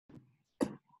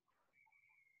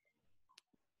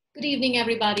Good evening,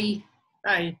 everybody.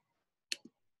 Hi.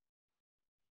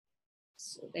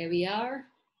 So there we are.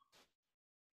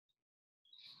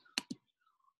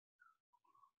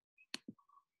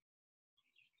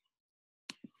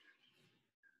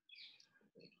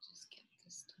 Just get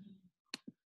this done.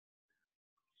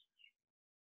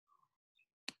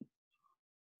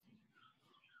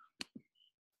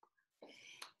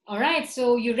 All right,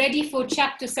 so you ready for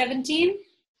chapter 17?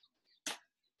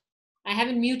 I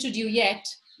haven't muted you yet.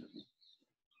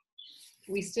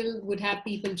 We still would have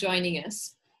people joining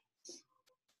us.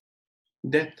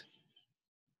 Death.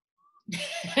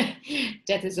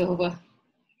 Death is over.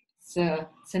 So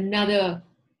it's another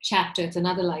chapter, it's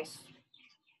another life.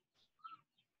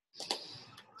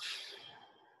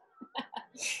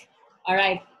 All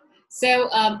right. So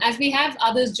as we have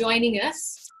others joining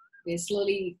us, they're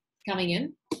slowly coming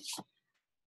in.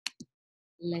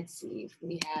 Let's see if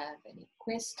we have any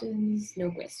questions.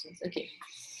 No questions. Okay.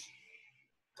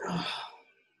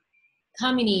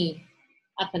 Kamini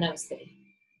Apanaste.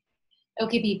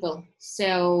 Okay, people.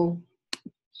 So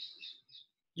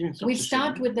we'll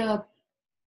start with the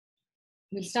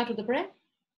prayer.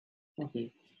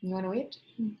 Okay. You want to wait?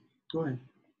 Go ahead.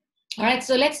 All right.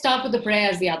 So let's start with the prayer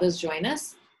as the others join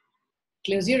us.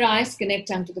 Close your eyes. Connect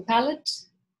tongue to the palate.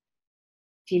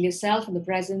 Feel yourself in the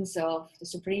presence of the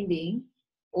Supreme Being,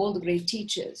 all the great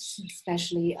teachers,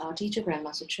 especially our teacher,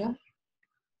 Grandmaster Chua.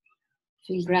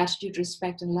 Feel gratitude,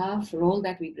 respect, and love for all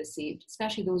that we've received,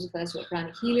 especially those of us who are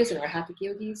pranic healers and are Hatha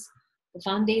yogis. The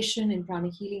foundation in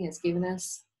pranic healing has given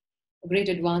us a great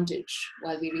advantage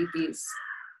while we read these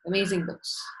amazing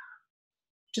books.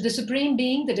 To the Supreme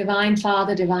Being, the Divine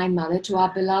Father, Divine Mother, to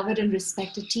our beloved and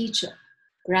respected teacher,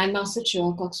 Grandmaster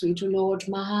Chua, Koksui, Lord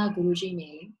Maha Guruji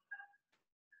Mele,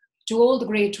 to all the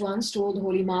great ones, to all the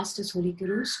holy masters, holy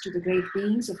gurus, to the great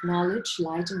beings of knowledge,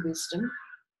 light, and wisdom,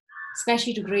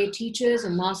 especially to great teachers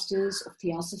and masters of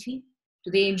theosophy,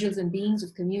 to the angels and beings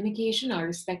of communication, our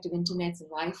respective internets and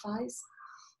Wi-Fis,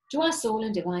 to our soul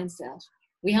and divine self.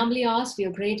 We humbly ask for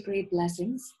your great, great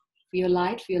blessings, for your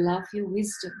light, for your love, for your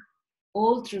wisdom,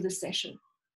 all through this session.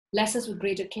 Bless us with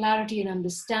greater clarity and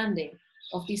understanding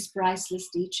of these priceless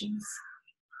teachings.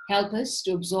 Help us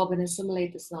to absorb and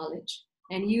assimilate this knowledge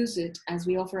and use it as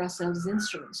we offer ourselves as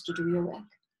instruments to do your work.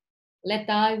 Let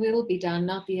thy will be done,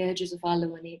 not the urges of our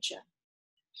lower nature.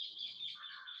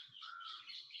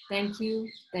 Thank you,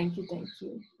 thank you, thank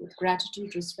you. With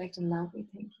gratitude, respect, and love, we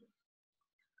thank you.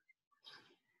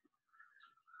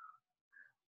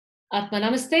 Atma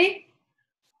Namaste.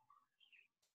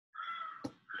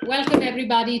 Welcome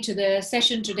everybody to the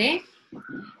session today.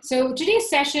 So today's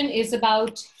session is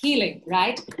about healing,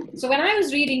 right? So when I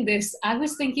was reading this, I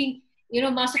was thinking, you know,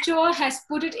 Master Chua has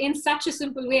put it in such a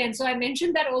simple way. And so I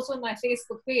mentioned that also on my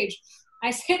Facebook page.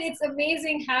 I said, it's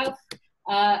amazing how,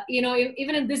 you know,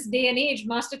 even in this day and age,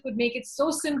 Master could make it so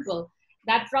simple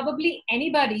that probably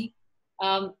anybody,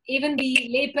 even the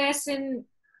layperson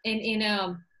in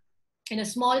a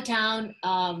small town,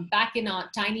 back in our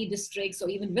tiny districts or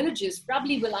even villages,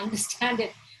 probably will understand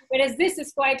it. Whereas this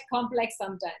is quite complex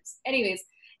sometimes. Anyways,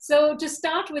 so to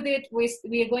start with it,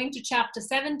 we are going to chapter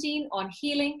 17 on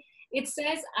healing. It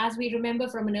says, as we remember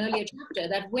from an earlier chapter,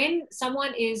 that when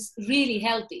someone is really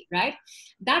healthy, right,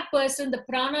 that person, the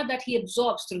prana that he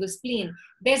absorbs through the spleen,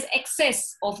 there's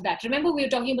excess of that. Remember, we were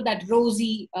talking about that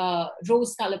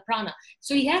rose-colored prana.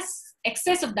 So he has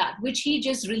excess of that, which he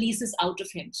just releases out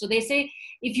of him. So they say,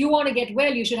 if you want to get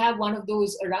well, you should have one of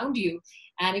those around you.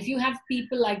 And if you have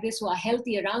people like this who are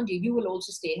healthy around you, you will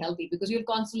also stay healthy because you'll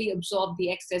constantly absorb the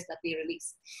excess that they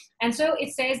release. And so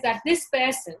it says that this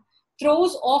person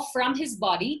throws off from his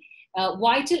body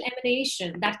vital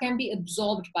emanation that can be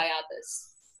absorbed by others.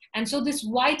 And so this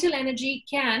vital energy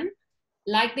can,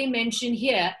 like they mention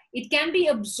here, it can be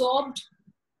absorbed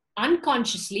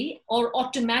unconsciously or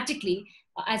automatically.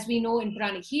 As we know in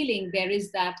pranic healing, there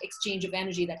is that exchange of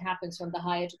energy that happens from the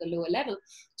higher to the lower level.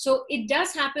 So it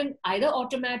does happen either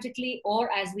automatically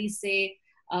or, as we say,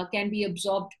 can be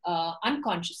absorbed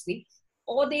unconsciously,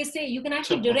 or they say you can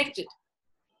actually direct it.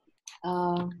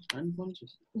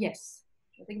 Unconscious. Yes,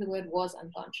 I think the word was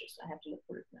unconscious. I have to look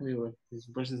for it now. Wait, this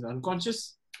person is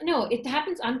unconscious? No, it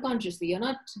happens unconsciously. You're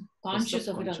not conscious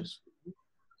of it.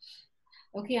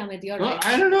 Okay, Amit, you're right.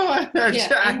 I don't know.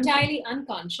 Yeah, entirely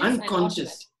unconscious.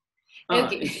 Unconscious.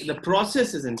 Okay. The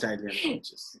process is entirely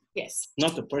unconscious. Yes.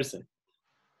 Not the person.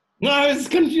 No, I was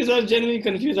confused. I was genuinely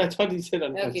confused. I thought he said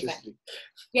unconsciously. Okay,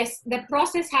 yes, the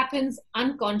process happens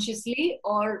unconsciously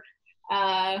or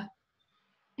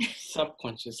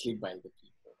subconsciously by the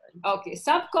people, right? Okay,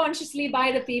 subconsciously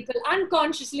by the people,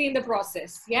 unconsciously in the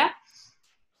process, yeah?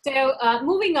 So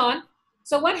moving on,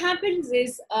 So what happens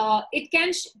is it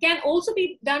can also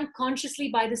be done consciously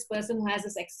by this person who has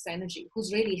this excess energy,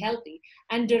 who's really healthy,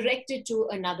 and directed to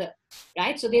another,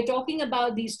 right? So they're talking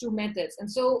about these two methods. And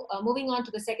so moving on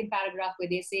to the second paragraph, where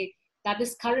they say that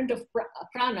this current of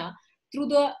prana,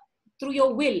 through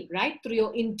your will, right, through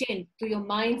your intent, through your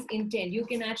mind's intent, you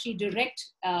can actually direct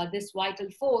this vital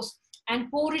force and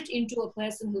pour it into a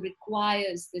person who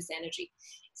requires this energy.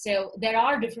 So there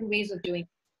are different ways of doing it.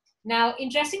 Now,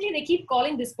 interestingly, they keep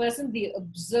calling this person the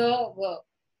observer.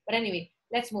 But anyway,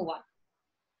 let's move on.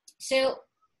 So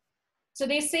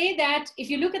they say that if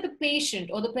you look at the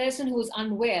patient or the person who is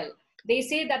unwell, they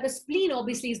say that the spleen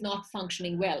obviously is not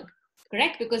functioning well,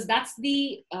 correct? Because that's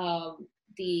the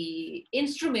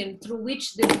instrument through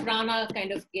which the prana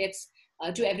kind of gets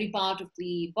to every part of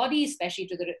the body, especially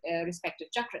to the respective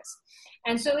chakras.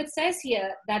 And so it says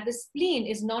here that the spleen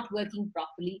is not working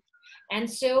properly. And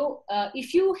so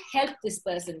if you help this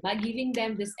person by giving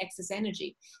them this excess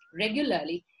energy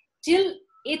regularly till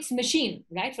its machine,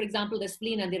 right? For example, the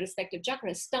spleen and the respective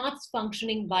chakras starts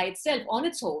functioning by itself on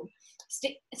its own,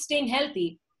 staying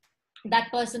healthy,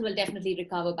 that person will definitely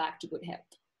recover back to good health,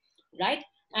 right?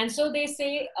 And so they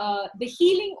say the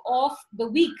healing of the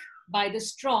weak by the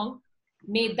strong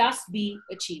may thus be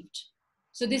achieved.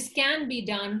 So this can be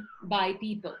done by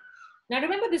people. Now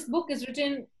remember, this book is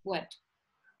written, what,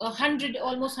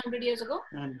 almost 100 years ago?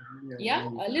 Yeah,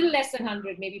 a little less than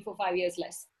 100, maybe 4-5 years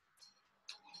less.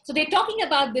 So they're talking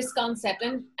about this concept.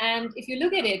 And if you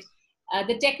look at it,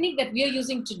 the technique that we are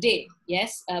using today,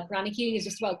 yes, pranic healing is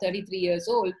just about 33 years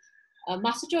old.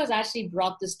 Master Cho has actually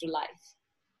brought this to life.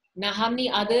 Now, how many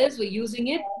others were using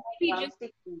it? Maybe just...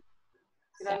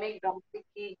 Should I make drumstick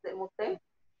keys?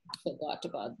 Forgot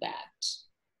about that.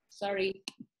 Sorry.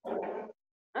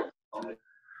 Huh?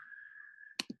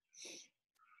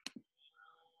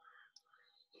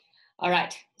 All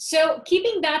right. So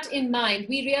keeping that in mind,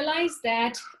 we realize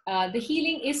that the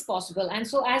healing is possible. And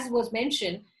so, as was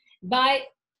mentioned, by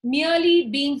merely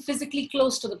being physically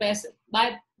close to the person,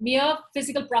 by mere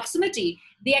physical proximity,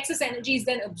 the excess energy is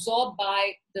then absorbed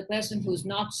by the person who's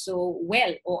not so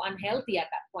well or unhealthy at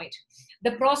that point.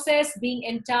 The process being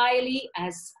entirely,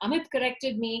 as Amit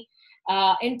corrected me,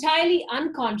 entirely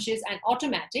unconscious and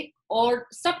automatic, or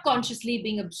subconsciously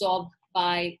being absorbed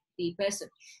by the person.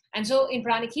 And so in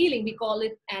pranic healing, we call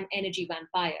it an energy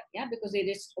vampire, yeah, because they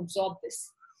just absorb this.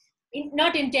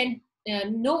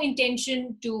 No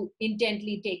intention to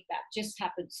intently take that, just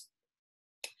happens.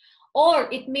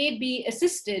 Or it may be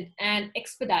assisted and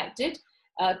expedited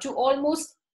to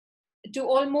almost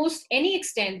any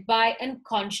extent by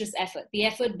unconscious effort, the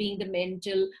effort being the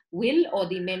mental will or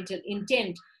the mental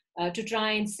intent to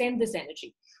try and send this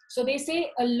energy. So they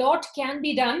say a lot can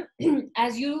be done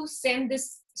as you send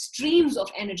this streams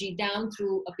of energy down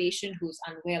through a patient who's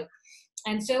unwell.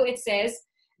 And so it says,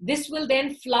 this will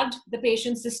then flood the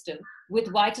patient's system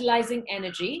with vitalizing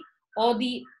energy, or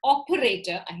the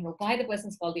operator, I don't know why the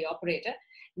person's called the operator,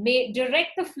 may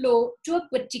direct the flow to a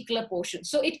particular portion.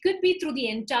 So it could be through the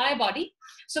entire body.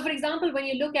 So for example, when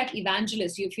you look at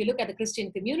evangelists, if you look at the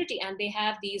Christian community and they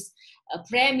have these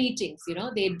prayer meetings, you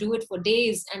know, they do it for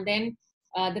days, and then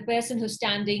the person who's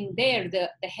standing there,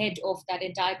 the head of that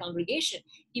entire congregation,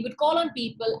 he would call on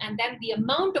people, and then the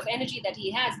amount of energy that he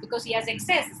has, because he has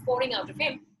excess, is pouring out of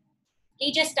him.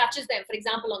 He just touches them, for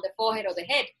example, on the forehead or the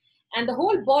head, and the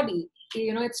whole body,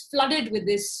 you know, it's flooded with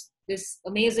this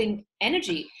amazing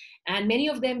energy, and many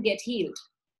of them get healed,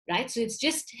 right? So it's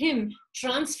just him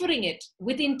transferring it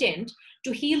with intent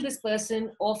to heal this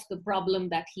person of the problem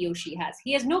that he or she has.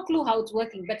 He has no clue how it's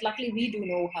working, but luckily we do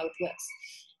know how it works.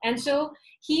 And so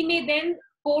he may then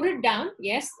pour it down.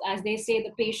 Yes, as they say,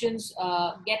 the patients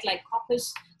get like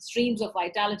copious streams of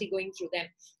vitality going through them.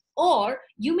 Or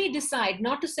you may decide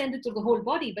not to send it to the whole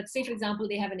body, but say, for example,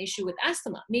 they have an issue with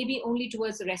asthma, maybe only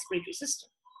towards the respiratory system.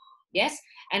 Yes,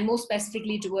 and more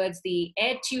specifically towards the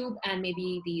air tube and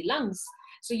maybe the lungs.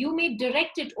 So you may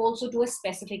direct it also to a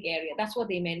specific area. That's what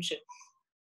they mentioned.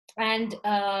 And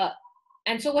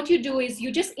so what you do is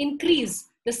you just increase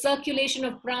the circulation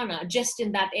of prana just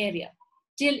in that area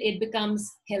till it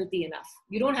becomes healthy enough.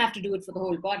 You don't have to do it for the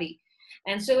whole body.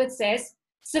 And so it says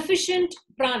sufficient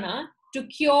prana to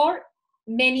cure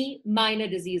many minor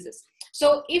diseases.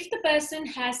 So if the person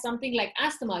has something like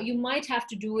asthma, you might have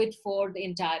to do it for the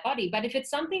entire body. But if it's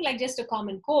something like just a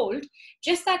common cold,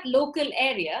 just that local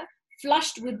area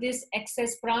flushed with this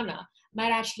excess prana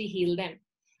might actually heal them.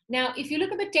 Now, if you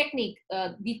look at the technique,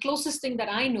 the closest thing that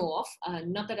I know of,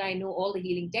 not that I know all the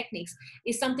healing techniques,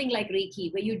 is something like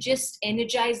Reiki, where you just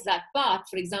energize that part,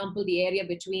 for example, the area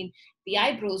between the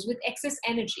eyebrows with excess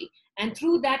energy. And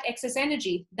through that excess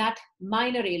energy, that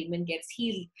minor ailment gets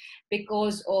healed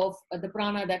because of the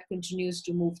prana that continues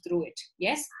to move through it.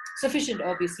 Yes, sufficient,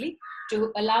 obviously,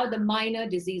 to allow the minor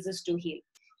diseases to heal.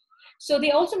 So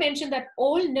they also mentioned that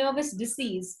all nervous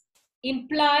disease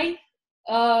imply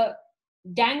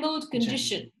jangled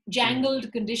condition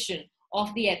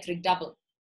of the etheric double,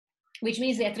 which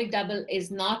means the etheric double is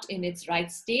not in its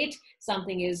right state.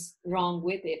 Something is wrong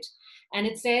with it. And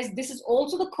it says this is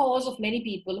also the cause of many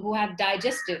people who have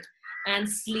digestive and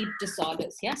sleep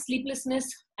disorders, yeah,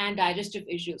 sleeplessness and digestive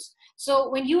issues. So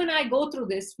when you and I go through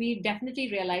this, we definitely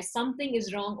realize something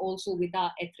is wrong also with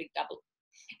our etheric double.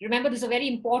 Remember, this is a very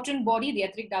important body, the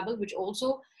etheric double, which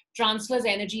also transfers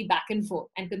energy back and forth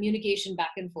and communication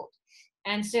back and forth.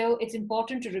 And so it's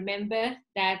important to remember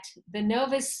that the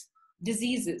nervous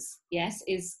diseases, yes,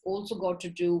 is also got to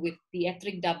do with the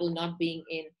etheric double not being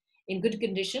in good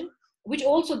condition, which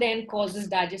also then causes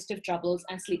digestive troubles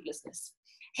and sleeplessness.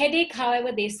 Headache,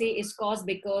 however, they say is caused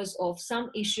because of some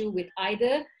issue with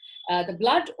either the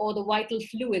blood or the vital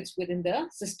fluids within the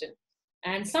system.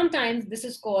 And sometimes this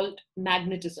is called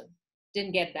magnetism.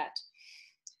 Didn't get that.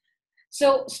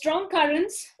 So strong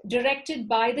currents directed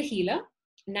by the healer.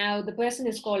 Now the person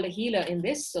is called a healer in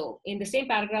this. So in the same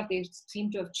paragraph, they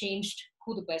seem to have changed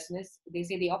who the person is. They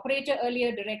say the operator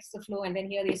earlier directs the flow, and then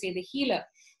here they say the healer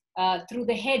through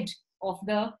the head of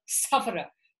the sufferer.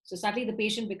 So suddenly the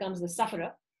patient becomes the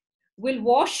sufferer, will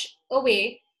wash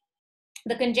away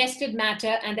the congested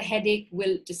matter and the headache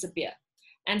will disappear.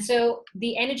 And so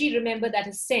the energy, remember, that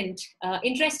is sent,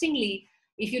 interestingly,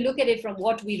 if you look at it from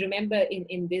what we remember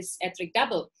in this etheric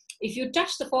double, if you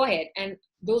touch the forehead, and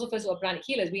those of us who are pranic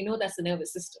healers, we know that's the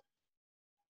nervous system.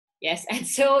 Yes, and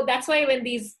so that's why when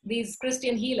these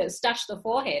Christian healers touch the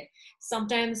forehead,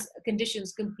 sometimes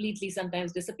conditions completely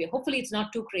sometimes disappear. Hopefully it's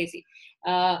not too crazy.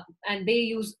 And they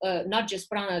use not just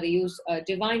prana, they use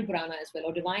divine prana as well,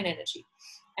 or divine energy.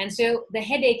 And so the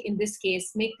headache in this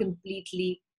case may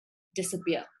completely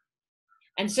disappear.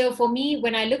 And so for me,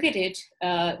 when I look at it,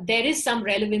 there is some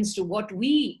relevance to what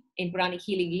we in pranic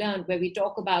healing learn, where we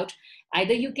talk about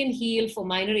either you can heal for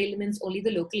minor ailments only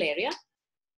the local area,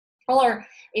 or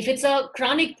if it's a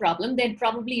chronic problem, then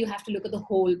probably you have to look at the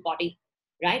whole body,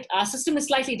 right? Our system is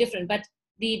slightly different, but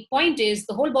the point is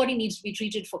the whole body needs to be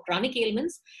treated for chronic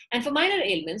ailments, and for minor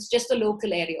ailments, just the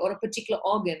local area or a particular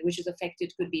organ which is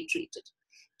affected could be treated.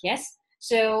 Yes.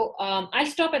 So I'll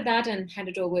stop at that and hand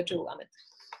it over to Amit.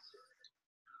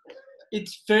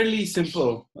 It's fairly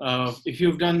simple. If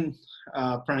you've done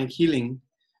pranic healing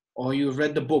or you've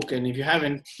read the book, and if you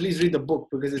haven't, please read the book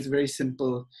because it's very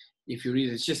simple. If you read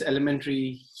it, it's just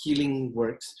elementary healing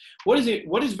works. What's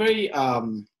very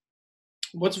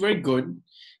good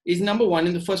is, number one,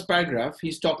 in the first paragraph,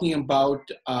 he's talking about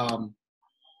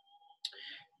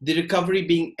the recovery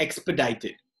being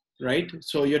expedited, right?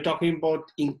 So you're talking about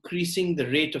increasing the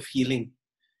rate of healing,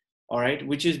 all right,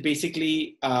 which is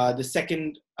basically the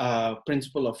second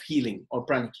principle of healing or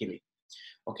pranic healing,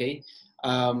 okay?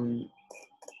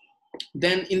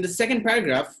 Then in the second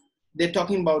paragraph, they're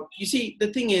talking about, you see,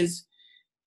 the thing is,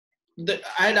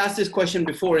 I had asked this question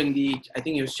before in I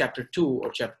think it was chapter 2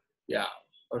 or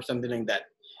or something like that.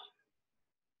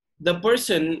 The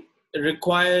person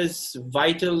requires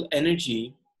vital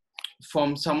energy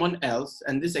from someone else,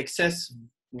 and this excess,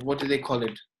 what do they call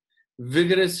it?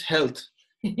 Vigorous health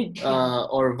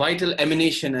or vital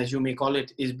emanation, as you may call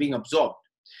it, is being absorbed.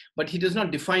 But he does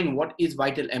not define what is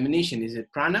vital emanation. Is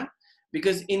it prana?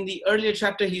 Because in the earlier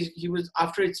chapter, he was,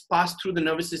 after it's passed through the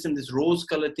nervous system, this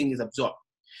rose-colored thing is absorbed.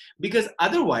 Because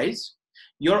otherwise,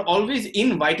 you're always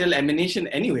in vital emanation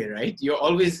anyway, right? You're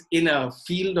always in a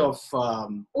field of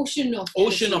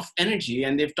ocean of energy,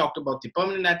 and they've talked about the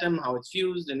permanent atom, how it's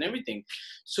fused and everything.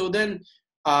 So then,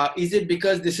 is it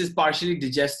because this is partially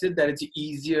digested that it's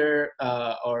easier,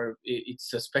 or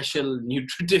it's a special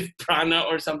nutritive prana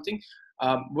or something?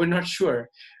 We're not sure.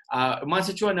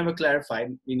 Master Chua never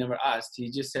clarified. We never asked. He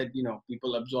just said,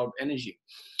 people absorb energy.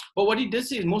 But what he does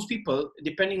say is most people,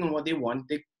 depending on what they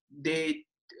want, the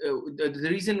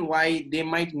reason why they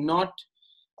might not,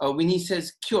 when he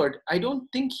says cured, I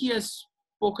don't think he has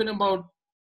spoken about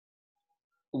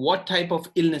what type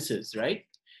of illnesses, right?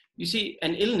 You see,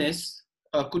 an illness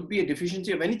could be a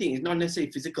deficiency of anything. It's not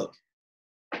necessarily physical.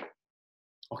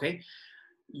 Okay.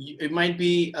 It might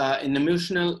be an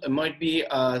emotional, it might be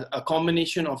a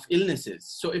combination of illnesses.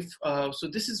 So so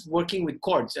this is working with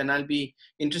chords, and I'll be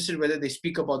interested whether they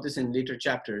speak about this in later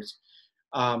chapters.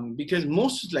 Because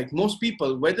most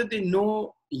people, whether they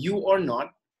know you or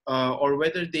not, or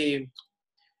whether they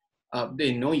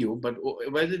know you, but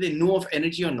whether they know of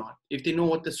energy or not, if they know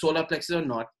what the solar plexus or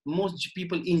not, most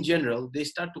people in general, they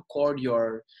start to cord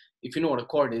your, if you know what a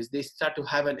cord is, they start to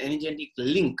have an energetic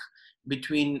link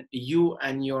between you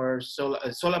and your solar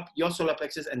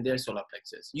plexus and their solar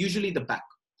plexus, usually the back.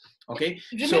 Okay.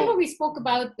 Remember we spoke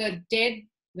about the dead,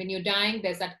 when you're dying,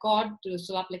 there's that cord to the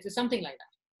solar plexus, something like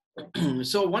that.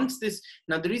 So once this,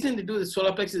 now the reason they do the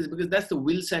solar plexus is because that's the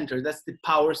will center, that's the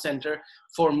power center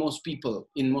for most people,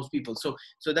 in most people. So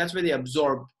that's where they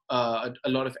absorb a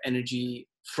lot of energy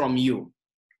from you.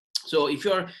 So if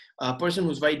you're a person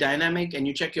who's very dynamic and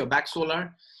you check your back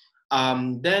solar,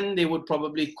 then they would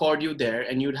probably cord you there,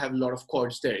 and you'd have a lot of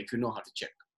cords there if you know how to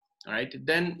check. All right.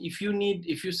 Then if you're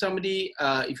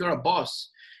a boss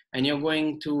and you're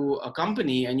going to a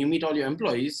company and you meet all your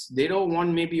employees, they don't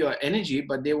want maybe your energy,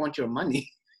 but they want your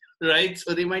money, right?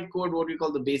 So they might code what we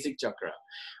call the basic chakra,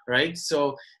 right?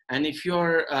 So, and if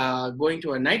you're going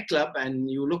to a nightclub and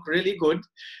you look really good,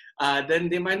 then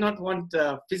they might not want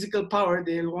physical power,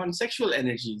 they'll want sexual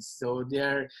energies. So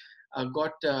they're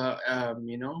got,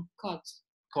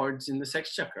 cords in the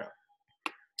sex chakra.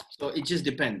 So it just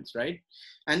depends, right?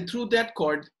 And through that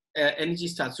cord, energy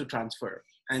starts to transfer.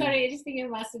 And sorry, I just think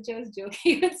your Master Joe's joke.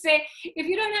 He would say, if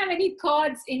you don't have any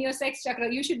cords in your sex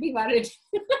chakra, you should be worried.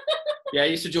 Yeah, I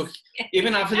used to joke.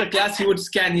 Even after the class, he would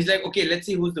scan. He's like, okay, let's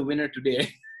see who's the winner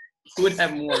today. Who would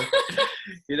have more,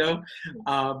 you know?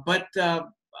 But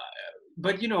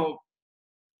you know,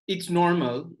 it's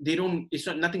normal. It's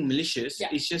not nothing malicious. Yeah.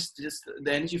 It's just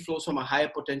the energy flows from a higher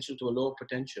potential to a lower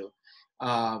potential.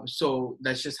 So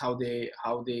that's just how they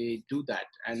do that.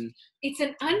 And it's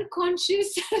an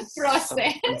unconscious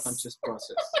process. Unconscious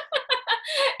process.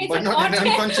 But not an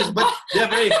unconscious, but they're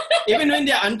very, even when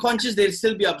they're unconscious, they'll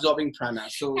still be absorbing prana.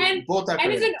 So both are correct.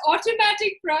 And it's an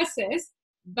automatic process,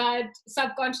 but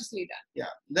subconsciously done. Yeah,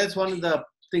 that's one of the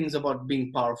things about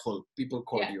being powerful. People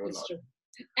call you a lot. True.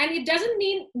 And it doesn't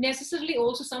mean necessarily,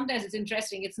 also sometimes it's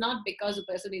interesting, it's not because a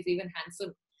person is even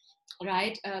handsome,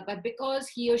 right? But because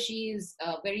he or she is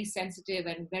very sensitive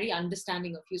and very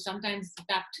understanding of you, sometimes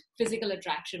that physical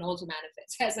attraction also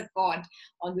manifests as a cord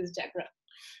on this chakra.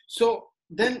 So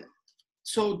there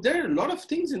are a lot of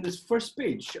things in this first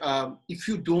page. If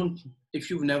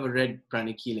you've never read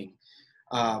Pranic Healing,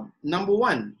 number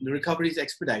one, the recovery is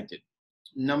expedited.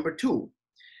 Number two,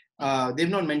 they've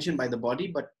not mentioned by the body,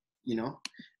 but you know,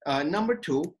 number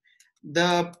two,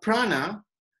 the prana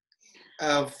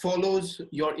follows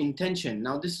your intention.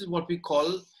 Now, this is what we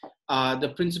call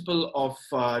the principle of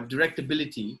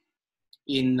directability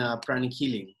in pranic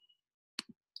healing.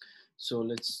 So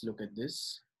let's look at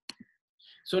this.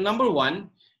 So number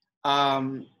one,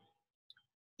 in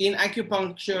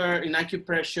acupuncture, in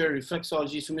acupressure,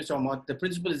 reflexology, sumitomo, the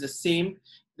principle is the same.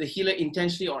 The healer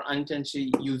intentionally or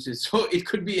unintentionally uses. So it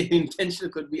could be intentional,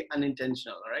 could be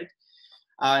unintentional, right?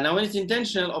 Now, when it's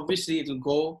intentional, obviously it will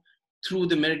go through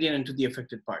the meridian into the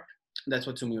affected part. That's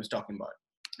what Sumi was talking about.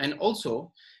 And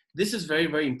also, this is very,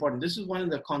 very important. This is one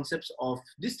of the concepts of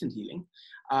distant healing.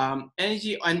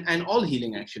 Energy and all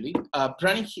healing, actually.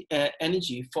 Pranic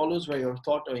energy follows where your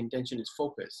thought or intention is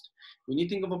focused. When you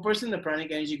think of a person, the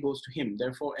pranic energy goes to him.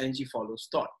 Therefore, energy follows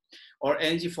thought. Or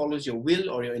energy follows your will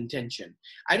or your intention.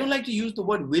 I don't like to use the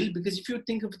word will, because if you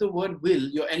think of the word will,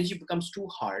 your energy becomes too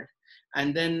hard.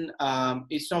 And then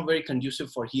it's not very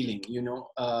conducive for healing. You know,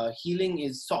 healing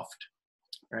is soft,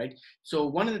 right? So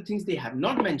one of the things they have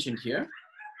not mentioned here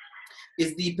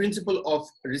is the principle of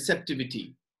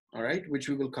receptivity, all right, which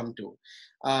we will come to.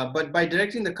 But by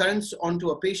directing the currents onto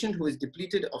a patient who is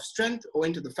depleted of strength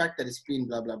owing to the fact that his spleen,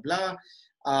 blah, blah, blah,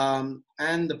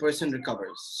 and the person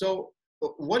recovers. So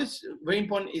what is very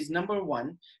important is, number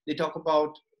one, they talk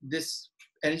about this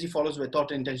energy follows where thought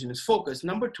and intention is focused.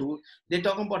 Number two, they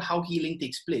talk about how healing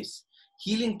takes place.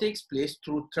 Healing takes place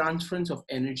through transference of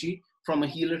energy from a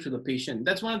healer to the patient.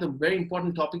 That's one of the very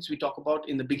important topics we talk about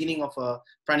in the beginning of a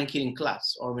pranic healing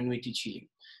class, or when we teach healing.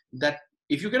 That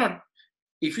if you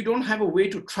don't have a way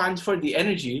to transfer the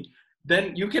energy,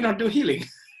 then you cannot do healing.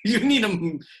 you need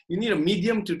a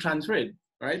medium to transfer it,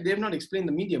 right? They have not explained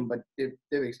the medium, but they've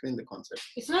explained the concept.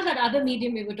 It's not that other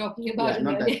medium we were talking about. Yeah,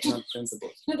 not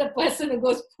principles. The person who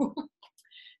goes.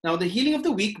 Now, the healing of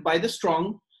the weak by the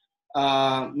strong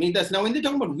means that. Now, when they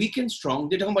talk about weak and strong,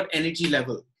 they're talking about energy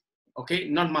level. Okay,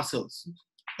 not muscles.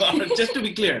 Just to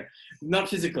be clear, not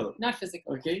physical. Not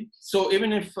physical. Okay, so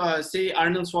even if, say,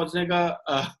 Arnold Schwarzenegger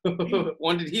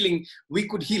wanted healing, we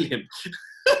could heal him.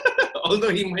 Although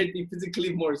he might be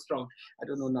physically more strong. I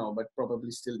don't know now, but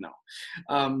probably still now.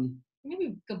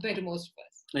 Maybe compared to most of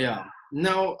us. Yeah.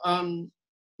 Now,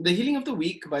 the healing of the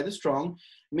weak by the strong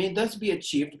may thus be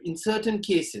achieved in certain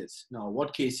cases. Now,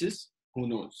 what cases? Who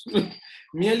knows?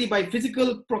 Merely by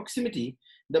physical proximity,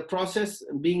 the process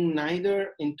being neither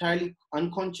entirely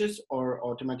unconscious or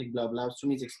automatic, blah, blah.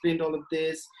 Sumi's explained all of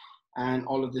this, and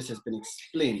all of this has been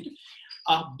explained.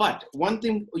 But one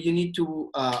thing you need to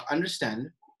understand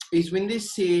is when they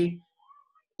say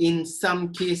in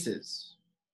some cases,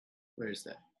 where is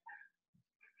that?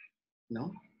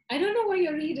 No? I don't know what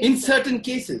you're reading. In certain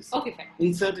cases. Okay, fine.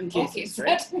 In certain cases,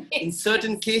 right? Certain cases. In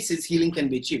certain cases, healing can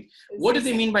be achieved. What do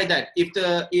they mean by that? If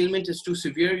the ailment is too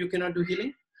severe, you cannot do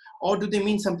healing? Or do they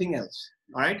mean something else?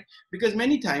 All right? Because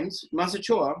many times, Master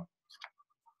Choa,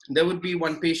 there would be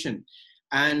one patient,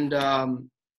 and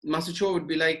Master Choa would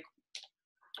be like,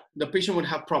 the patient would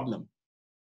have problem.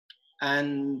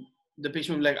 And the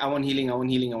patient would be like, I want healing, I want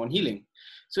healing, I want healing.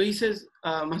 So he says,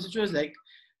 Master Choa is like,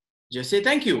 just say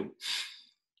thank you.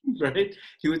 Right?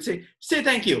 He would say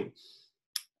thank you.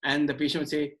 And the patient would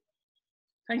say,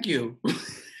 thank you.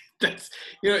 That's,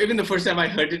 even the first time I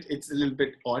heard it, it's a little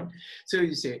bit odd. So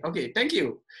you say, okay, thank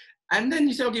you. And then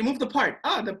you say, okay, move the part.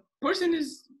 The person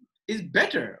is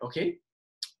better, okay?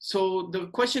 So the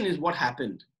question is, what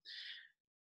happened?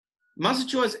 Master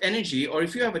Choa's energy, or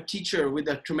if you have a teacher with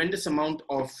a tremendous amount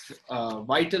of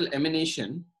vital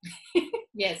emanation,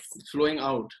 yes, flowing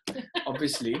out,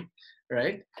 obviously,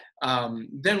 right?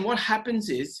 Then what happens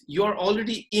is you're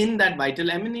already in that vital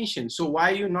emanation. So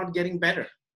why are you not getting better?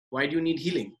 Why do you need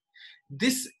healing?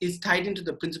 This is tied into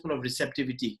the principle of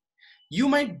receptivity. You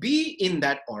might be in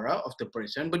that aura of the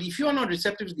person, but if you are not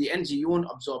receptive to the energy, you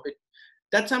won't absorb it.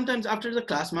 That sometimes after the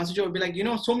class, Master Choa will be like,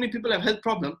 so many people have health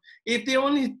problem. If they're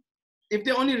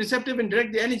only receptive and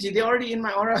direct the energy, they're already in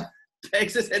my aura. The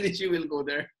excess energy will go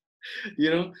there.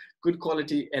 Good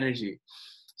quality energy.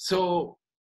 So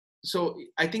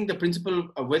I think the principle,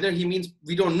 whether he means,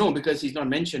 we don't know because he's not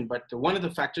mentioned, but one of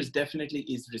the factors definitely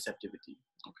is receptivity.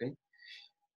 Okay.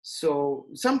 So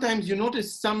sometimes you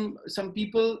notice some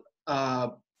people,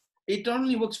 it not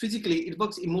only works physically, it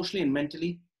works emotionally and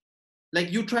mentally.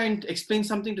 Like you try and explain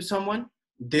something to someone,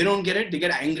 they don't get it, they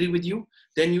get angry with you.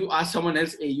 Then you ask someone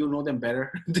else, hey, you know them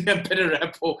better. They have better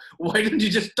rapport. Why don't you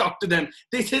just talk to them?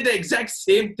 They say the exact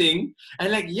same thing.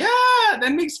 And like, yeah,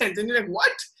 that makes sense. And you're like,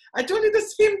 what? I told you the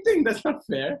same thing. That's not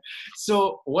fair.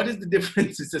 So what is the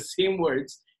difference? It's the same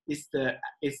words. It's the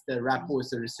rapport,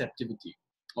 it's the receptivity.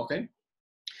 Okay.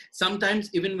 Sometimes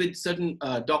even with certain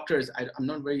doctors, I'm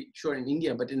not very sure in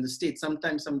India, but in the States,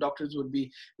 sometimes some doctors would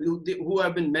be, who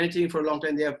have been meditating for a long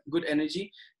time, they have good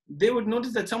energy. They would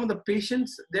notice that some of the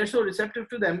patients, they're so receptive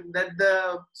to them that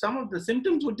some of the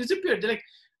symptoms would disappear. They're like,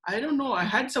 I don't know, I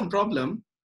had some problem.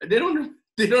 They don't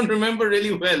remember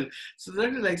really well. So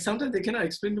they're like, sometimes they cannot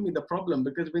explain to me the problem,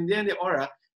 because when they're in the aura,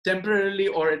 temporarily,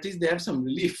 or at least they have some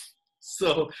relief.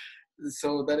 So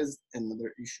that is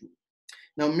another issue.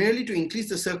 Now, merely to increase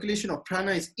the circulation of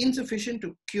prana is insufficient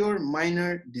to cure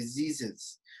minor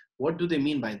diseases. What do they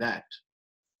mean by that?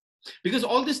 Because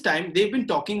all this time, they've been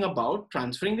talking about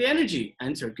transferring the energy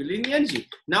and circulating the energy.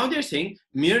 Now they're saying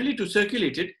merely to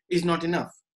circulate it is not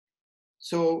enough.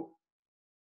 So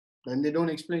then they don't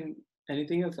explain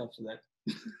anything else after that.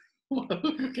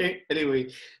 Okay,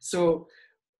 anyway. So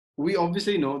we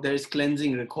obviously know there is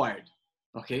cleansing required.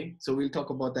 Okay, so we'll talk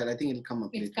about that. I think it'll come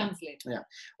up later. It comes later. Yeah.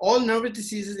 All nervous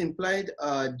diseases implied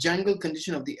jangle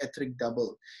condition of the etheric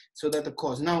double. So that the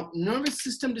cause. Now, nervous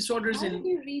system disorders How did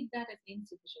you read that as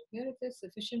insufficient? Here it says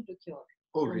sufficient to cure.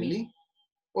 Oh, really?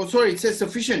 Oh, sorry, it says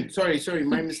sufficient. Sorry,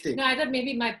 my mistake. No, I thought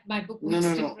maybe my book was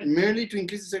No. Merely to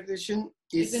increase the circulation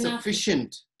is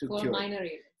sufficient to for cure. Minor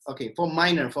ailments. Okay, for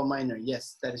minor.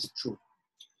 Yes, that is true.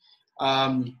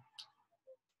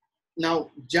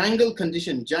 Now, jangled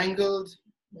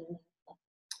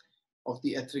of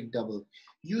the etheric double.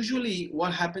 Usually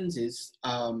what happens is,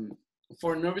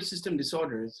 for nervous system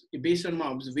disorders, based on my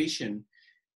observation,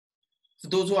 for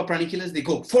those who are praniculars, they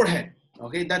go forehead.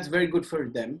 Okay, that's very good for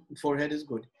them. Forehead is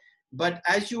good. But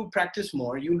as you practice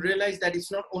more, you realize that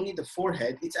it's not only the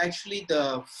forehead, it's actually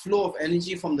the flow of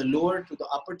energy from the lower to the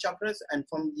upper chakras, and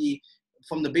from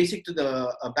the basic to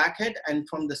the back head, and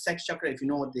from the sex chakra, if you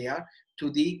know what they are, to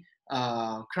the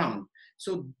crown.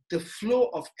 So the flow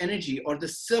of energy, or the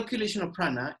circulation of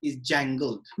prana, is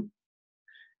jangled.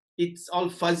 It's all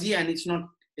fuzzy, and it's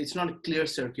not a clear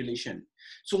circulation.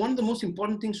 So one of the most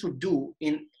important things to do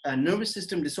in a nervous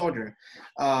system disorder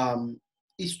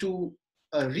is to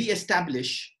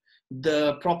re-establish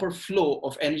the proper flow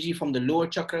of energy from the lower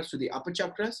chakras to the upper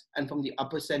chakras, and from the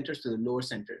upper centers to the lower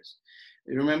centers.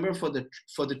 Remember, for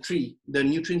the tree, the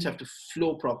nutrients have to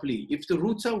flow properly. If the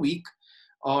roots are weak,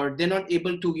 or they're not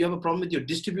able to, you have a problem with your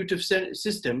distributive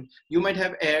system. You might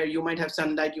have air, you might have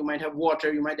sunlight, you might have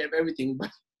water, you might have everything, but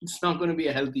it's not going to be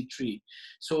a healthy tree.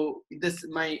 So this is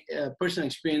my personal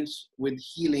experience with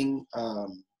healing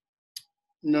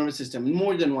nervous system,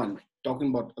 more than one, talking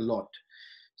about a lot.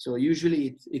 So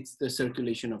usually it's the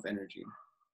circulation of energy.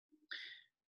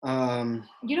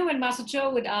 You know, when Master Cho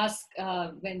would ask,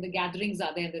 when the gatherings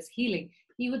are there, there's healing,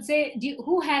 he would say,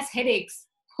 who has headaches?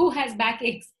 Who has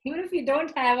backaches? Even if you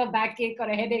don't have a backache or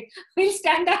a headache, we'll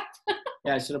stand up.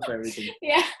 Yeah, I stood up for everything.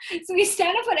 Yeah, so we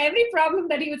stand up for every problem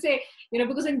that he would say, you know,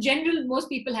 because in general, most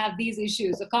people have these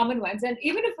issues, the common ones. And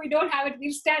even if we don't have it,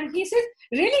 we'll stand. He says,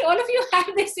 really, all of you have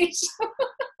this issue?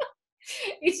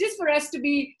 It's just for us to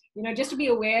be, you know, just to be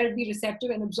aware, be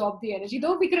receptive and absorb the energy.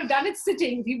 Though we could have done it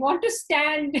sitting, we want to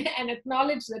stand and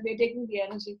acknowledge that we're taking the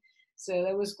energy. So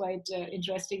that was quite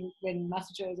interesting when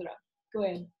Master Cho was around. Go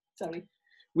ahead. Sorry.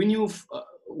 When you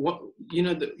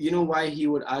know why he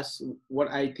would ask, what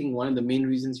I think one of the main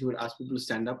reasons he would ask people to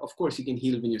stand up, of course you can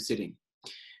heal when you're sitting.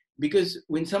 Because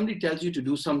when somebody tells you to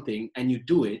do something and you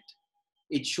do it,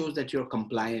 it shows that you're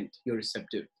compliant, you're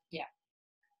receptive. Yeah.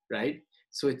 Right?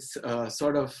 So it's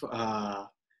sort of,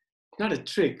 not a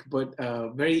trick, but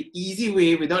a very easy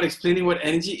way without explaining what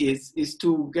energy is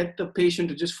to get the patient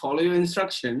to just follow your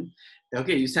instruction.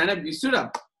 Okay, you stand up, you stood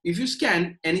up. If you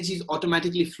scan, energy is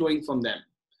automatically flowing from them.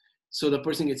 So the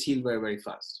person gets healed very, very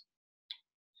fast.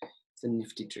 It's a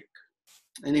nifty trick.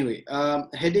 Anyway,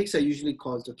 headaches are usually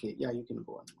caused, okay, yeah, you can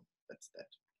go on. That's that.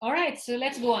 All right, so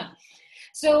let's go on.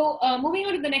 So moving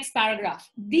on to the next paragraph.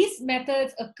 These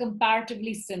methods are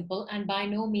comparatively simple and by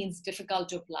no means difficult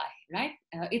to apply, right?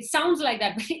 It sounds like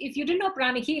that, but if you didn't know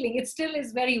pranic healing, it still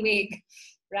is very vague,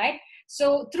 right?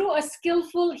 So through a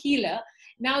skillful healer,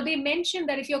 now they mention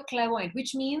that if you're clairvoyant,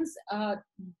 which means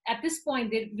at this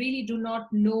point, they really do not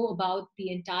know about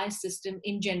the entire system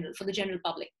in general, for the general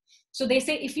public. So they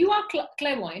say, if you are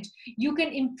clairvoyant, you can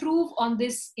improve on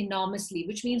this enormously,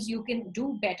 which means you can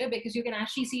do better because you can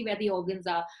actually see where the organs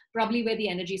are, probably where the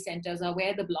energy centers are,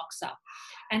 where the blocks are.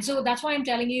 And so that's why I'm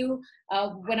telling you,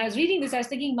 when I was reading this, I was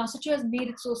thinking, Master Cho has made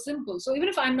it so simple. So even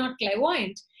if I'm not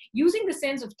clairvoyant, using the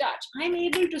sense of touch, I'm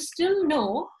able to still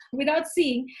know without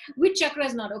seeing which chakra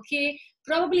is not okay,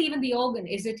 probably even the organ.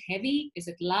 Is it heavy? Is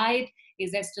it light?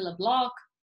 Is there still a block?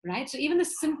 Right? So even the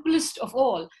simplest of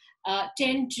all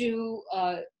tend to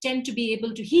be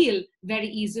able to heal very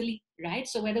easily, right?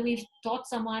 So whether we've taught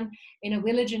someone in a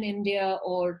village in India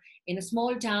or in a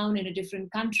small town in a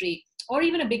different country or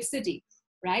even a big city,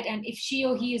 right? And if she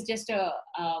or he is just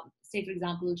say for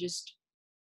example, just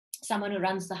someone who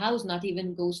runs the house, not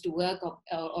even goes to work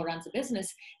or runs a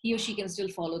business, he or she can still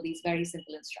follow these very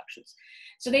simple instructions.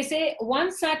 So they say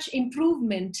one such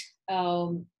improvement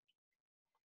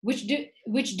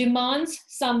which demands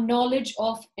some knowledge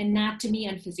of anatomy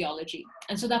and physiology.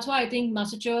 And so that's why I think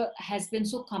Master Cho has been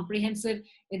so comprehensive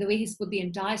in the way he's put the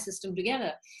entire system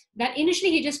together, that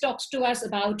initially he just talks to us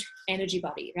about energy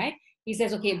body, right? He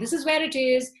says, okay, this is where it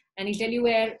is, and he'll tell you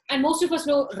where, and most of us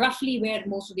know roughly where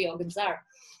most of the organs are.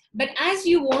 But as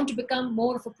you want to become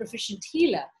more of a proficient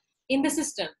healer in the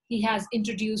system, he has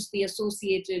introduced the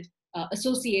associate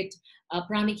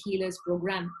pranic healers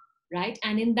program, right?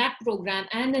 And in that program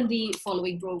and in the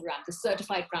following program, the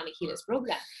certified pranic healers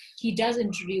program, he does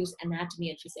introduce anatomy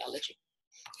and physiology,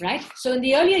 right? So in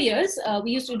the earlier years,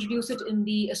 we used to introduce it in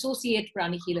the associate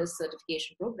pranic healers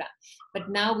certification program, but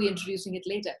now we're introducing it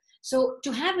later. So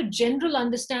to have a general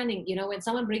understanding, you know, when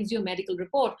someone brings you a medical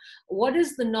report, what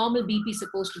is the normal BP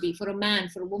supposed to be for a man,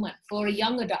 for a woman, for a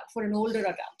young adult, for an older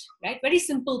adult, right? Very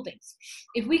simple things.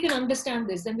 If we can understand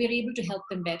this, then we're able to help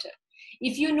them better.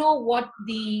 If you know what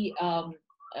the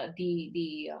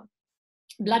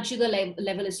blood sugar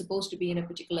level is supposed to be in a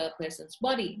particular person's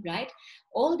body, right?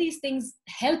 All these things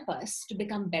help us to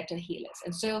become better healers.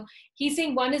 And so he's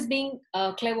saying one is being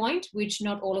clairvoyant, which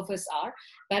not all of us are,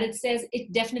 but it says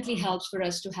it definitely helps for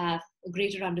us to have a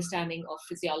greater understanding of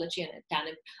physiology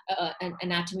and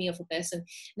anatomy of a person.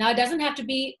 Now, it doesn't have to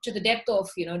be to the depth of,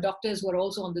 you know, doctors who are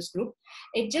also on this group.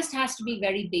 It just has to be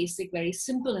very basic, very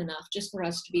simple enough just for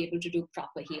us to be able to do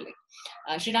proper healing.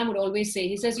 Sridham would always say,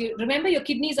 he says, remember your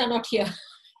kidneys are not here.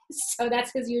 So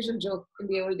that's his usual joke in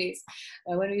the old days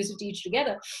when we used to teach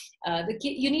together.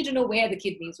 You need to know where the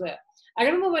kidneys were. I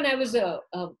remember when I was a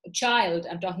child,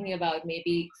 I'm talking about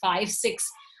maybe 5,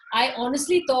 6, I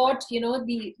honestly thought, you know,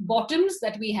 the bottoms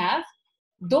that we have,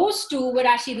 those two were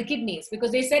actually the kidneys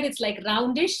because they said it's like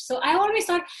roundish. So I always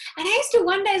thought, and I used to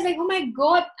wonder, I was like, oh my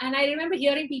God. And I remember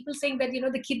hearing people saying that, you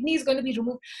know, the kidney is going to be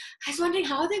removed. I was wondering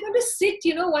how they're going to sit,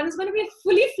 you know, one is going to be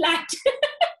fully flat.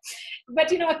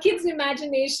 But, a kid's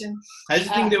imagination. I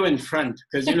just think they were in front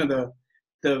because,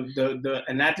 the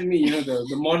anatomy,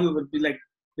 the model would be like,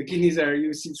 the kidneys are,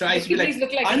 you see, so I used to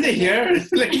be like, aren't they here?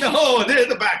 It's like, no, they're in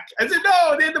the back. I said,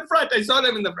 no, they're in the front. I saw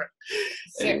them in the front.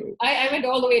 So Anyway. I went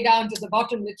all the way down to the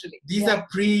bottom, literally. These are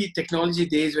pre-technology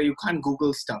days where you can't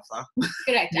Google stuff. Huh?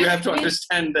 Correct. You have to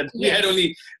understand that we had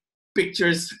only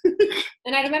pictures.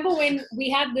 And I remember when we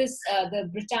had this, the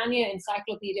Britannia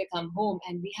encyclopedia come home,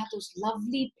 and we had those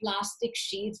lovely plastic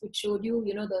sheets which showed you,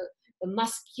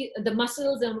 the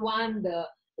muscles on one, the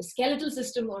skeletal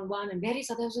system on one, and various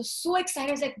others. I was so excited.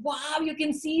 I was like, wow, you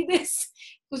can see this.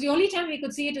 Because the only time we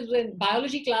could see it was in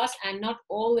biology class, and not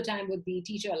all the time would the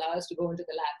teacher allow us to go into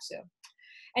the lab. So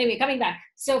anyway, coming back.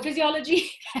 So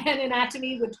physiology and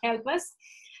anatomy would help us.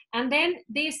 And then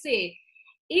they say,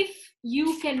 if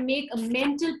you can make a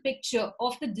mental picture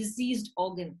of the diseased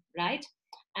organ, right?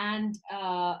 And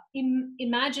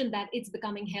imagine that it's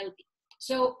becoming healthy.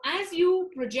 So as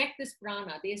you project this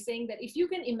prana, they're saying that if you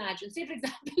can imagine, say for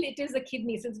example, it is a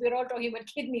kidney, since we're all talking about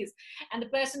kidneys, and the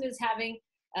person is having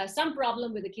some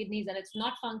problem with the kidneys and it's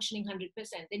not functioning 100%,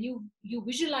 then you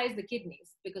visualize the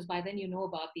kidneys, because by then you know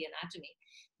about the anatomy.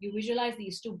 You visualize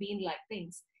these two bean-like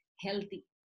things, healthy,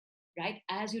 right,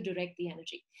 as you direct the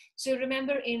energy. So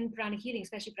remember, in pranic healing,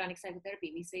 especially pranic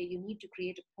psychotherapy, we say you need to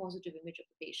create a positive image of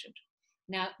the patient.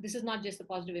 Now, this is not just the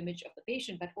positive image of the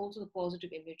patient, but also the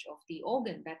positive image of the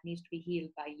organ that needs to be healed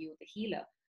by you, the healer,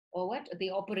 or what?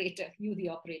 The operator, you, the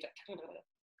operator.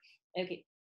 Okay.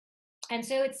 And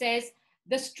so it says,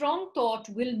 the strong thought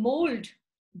will mold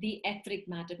the etheric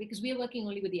matter, because we are working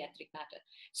only with the etheric matter.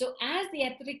 So as the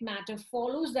etheric matter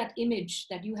follows that image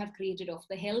that you have created of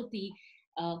the healthy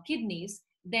kidneys,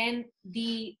 then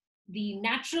the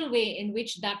natural way in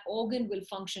which that organ will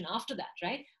function after that,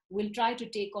 right, will try to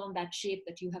take on that shape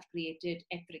that you have created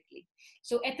etherically.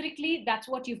 So etherically, that's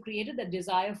what you've created, the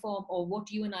desire form, or what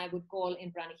you and I would call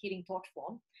in pranic healing thought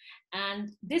form. And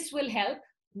this will help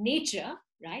nature,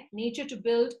 right, nature to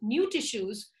build new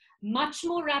tissues much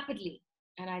more rapidly,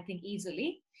 and I think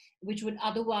easily, which would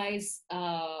otherwise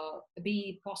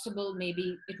be possible.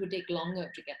 Maybe it would take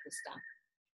longer to get this done.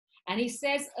 And he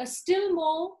says a still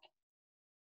more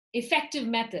effective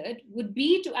method would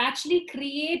be to actually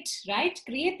create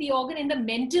the organ in the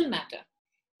mental matter.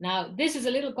 Now, this is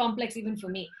a little complex even for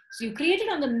me. So you create it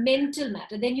on the mental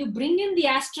matter, then you bring in the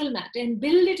astral matter and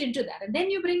build it into that. And then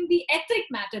you bring the etheric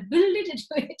matter, build it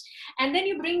into it. And then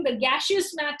you bring the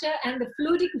gaseous matter and the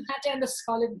fluidic matter and the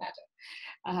solid matter.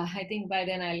 I think by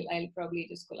then I'll probably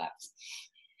just collapse.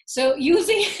 So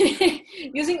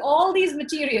using all these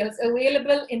materials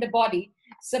available in the body,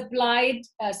 supplying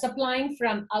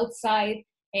from outside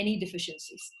any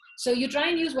deficiencies. So you try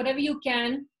and use whatever you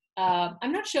can.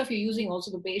 I'm not sure if you're using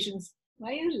also the patients. Why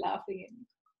are you laughing at me?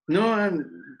 No, I'm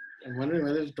wondering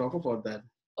whether to talk about that.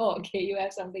 Oh, okay, you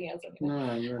have something else on No,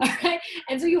 I'm not. All right.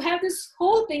 And so you have this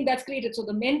whole thing that's created. So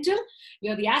the mental, you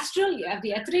have the astral, you have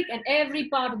the etheric, and every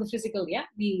part of the physical,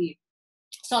 the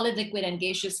solid, liquid, and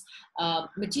gaseous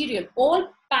material, all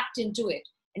packed into it.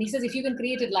 And he says, if you can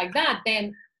create it like that,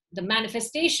 then the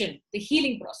manifestation, the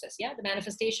healing process, the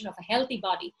manifestation of a healthy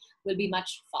body will be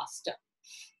much faster.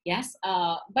 Yes.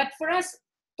 But for us,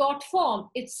 thought form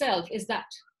itself is that.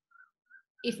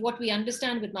 If what we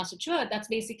understand with Master Chua, that's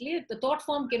basically it. The thought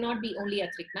form cannot be only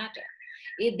etheric matter.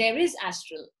 There is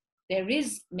astral, there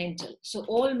is mental. So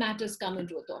all matters come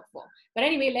into a thought form. But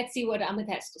anyway, let's see what Amit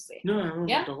has to say. No, I don't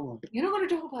want to talk about it. You're not going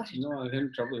to talk about it? No, I'll get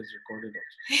in trouble. It's recorded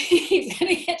also. He's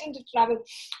going to get into trouble.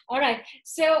 All right.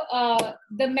 So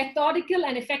the methodical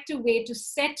and effective way to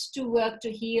set to work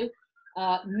to heal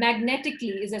magnetically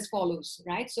is as follows,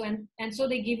 right? So and so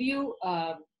they give you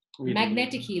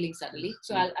magnetic healing suddenly.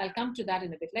 So I'll come to that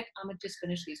in a bit. Let Amit just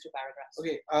finish these two paragraphs.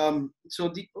 Okay. So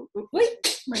the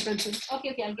Wait, my pencil.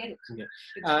 Okay, I'll get it.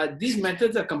 Okay. These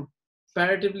methods are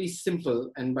comparatively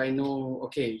simple, and by no.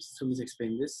 Okay, so let's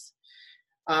explain this.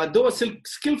 Though a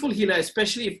skillful healer,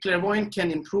 especially if clairvoyant,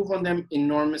 can improve on them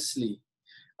enormously.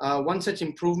 One such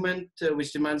improvement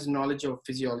which demands knowledge of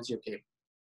physiology. Okay.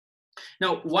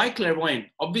 Now, why clairvoyant?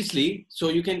 Obviously, so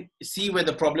you can see where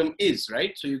the problem is,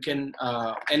 right? So you can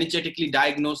energetically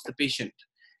diagnose the patient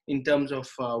in terms of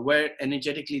where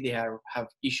energetically they have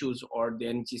issues, or the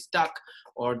energy is stuck,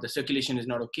 or the circulation is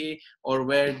not okay, or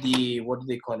where the, what do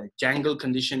they call it, jangle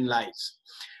condition lies,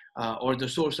 or the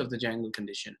source of the jangle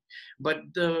condition. But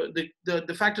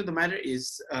the fact of the matter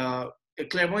is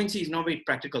clairvoyancy is not very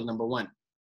practical, number one,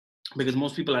 because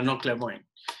most people are not clairvoyant.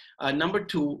 Number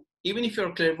two, even if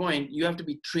you're clairvoyant, you have to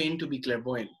be trained to be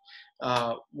clairvoyant.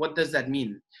 What does that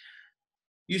mean?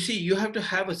 You see, you have to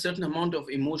have a certain amount of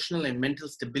emotional and mental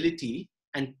stability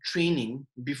and training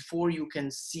before you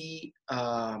can see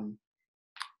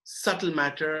subtle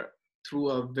matter through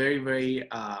a very, very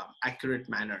accurate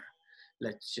manner.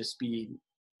 Let's just be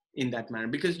in that manner,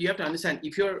 because you have to understand,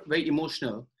 if you're very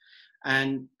emotional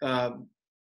and if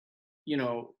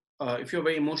you're a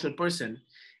very emotional person,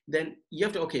 then you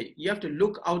have to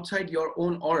look outside your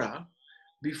own aura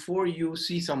before you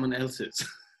see someone else's.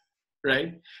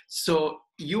 Right? So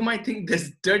you might think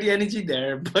there's dirty energy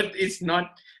there, but it's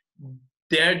not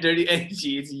their dirty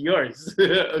energy, it's yours.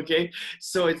 Okay,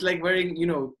 so it's like wearing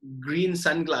green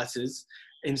sunglasses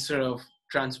instead of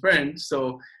transparent,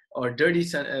 so, or dirty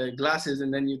glasses,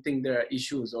 and then you think there are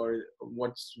issues, or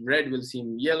what's red will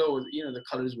seem yellow, the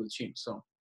colors will change. So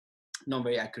not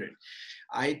very accurate.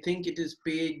 I think it is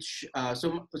page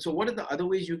so what are the other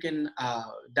ways you can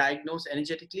diagnose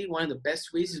energetically? One of the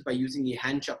best ways is by using the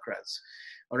hand chakras.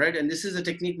 All right, and this is a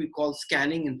technique we call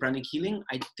scanning in pranic healing.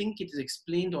 I think it is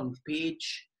explained on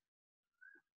page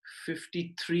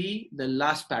 53, the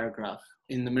last paragraph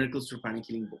in the Miracles Through Pranic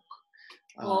Healing book.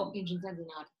 Ancient Science and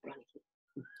Art of Pranic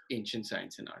Healing. Ancient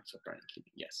Science and Arts of Pranic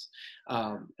Healing, yes.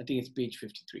 I think it's page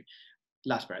 53,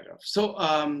 last paragraph. So,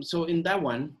 so in that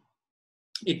one,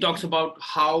 it talks about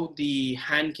how the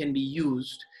hand can be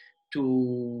used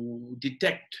to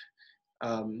detect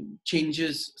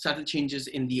subtle changes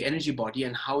in the energy body,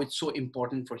 and how it's so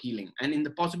important for healing. And in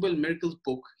the Possible Miracles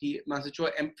book, Master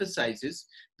Choa emphasizes,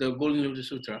 the Golden Lotus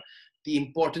Sutra, the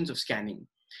importance of scanning.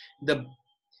 The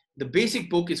basic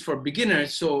book is for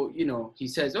beginners, so he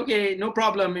says, okay, no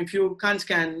problem if you can't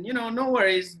scan, no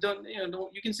worries,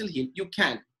 you can still heal. You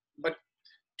can, but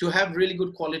to have really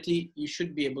good quality, you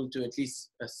should be able to at least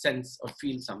sense or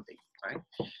feel something, right?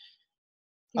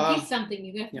 You feel something,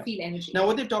 you have to feel energy. Now,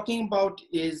 what they're talking about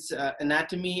is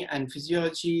anatomy and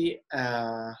physiology,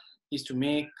 is to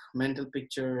make mental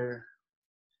picture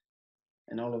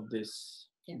and all of this.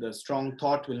 Yeah. The strong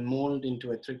thought will mold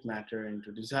into etheric matter,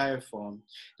 into desire form.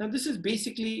 Now, this is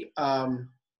basically,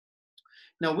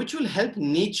 now which will help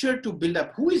nature to build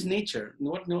up. Who is nature?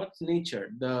 What's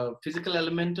nature? The physical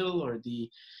elemental, or the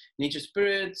nature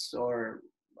spirits, or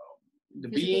the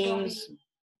physical beings? Body.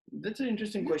 That's an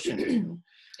interesting question.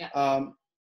 Yeah.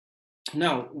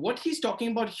 Now, what he's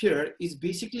talking about here is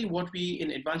basically what we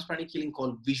in advanced pranic healing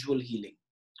call visual healing.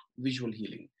 Visual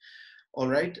healing. All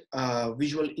right.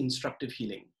 Visual instructive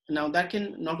healing. Now, that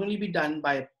can not only be done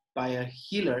by a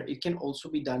healer, it can also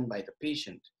be done by the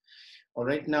patient. All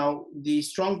right. Now, the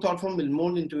strong thought form will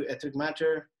mold into etheric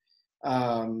matter,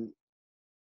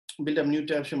 build up new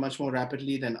types much more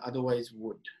rapidly than otherwise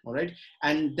would. All right.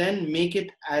 And then make it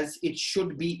as it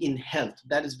should be in health.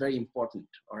 That is very important.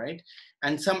 All right.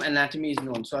 And some anatomy is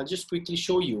known. So I'll just quickly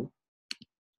show you,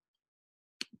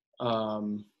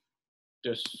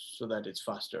 just so that it's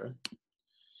faster.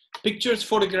 Pictures,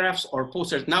 photographs, or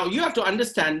posters. Now you have to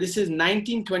understand, this is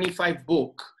 1925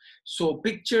 book. So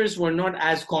pictures were not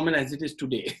as common as it is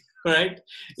today. Right?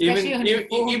 Even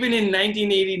in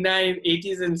 1989,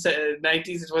 80s and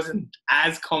 90s, it wasn't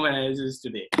as common as it is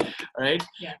today. Right?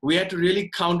 Yeah. We had to really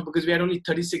count because we had only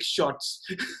 36 shots,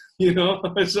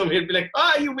 so we'd be like,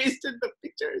 you wasted the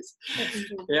pictures.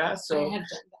 Yeah. So I have done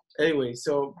that. Anyway,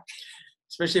 so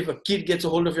especially if a kid gets a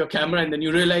hold of your camera and then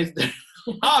you realize that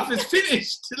half is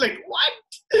finished. Like, what?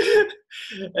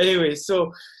 Anyway,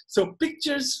 so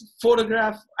pictures,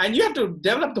 photograph, and you have to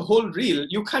develop the whole reel.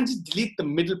 You can't just delete the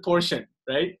middle portion,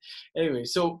 right? Anyway,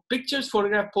 so pictures,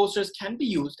 photograph, posters can be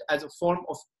used as a form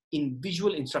of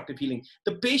visual instructive healing.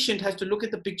 The patient has to look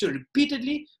at the picture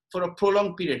repeatedly for a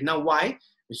prolonged period. Now, why?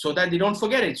 So that they don't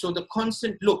forget it. So the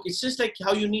constant look, it's just like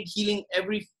how you need healing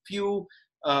every few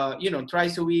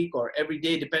thrice a week or every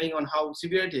day, depending on how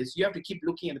severe it is. You have to keep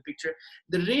looking at the picture.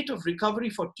 The rate of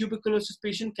recovery for tuberculosis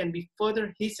patient can be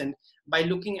further hastened by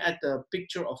looking at the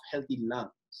picture of healthy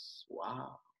lungs.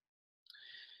 Wow.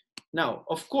 Now,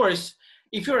 of course,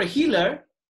 if you're a healer,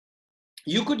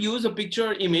 you could use a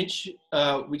picture image,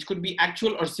 which could be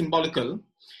actual or symbolical.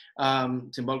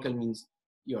 Symbolical means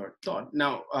your thought.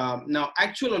 Now,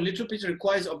 actual or literal picture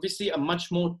requires obviously a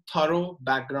much more thorough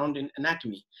background in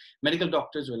anatomy. Medical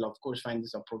doctors will of course find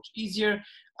this approach easier.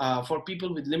 For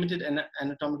people with limited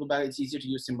anatomical background, it's easier to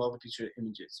use symbolical picture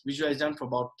images. Visualize done for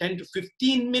about 10 to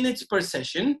 15 minutes per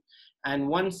session, and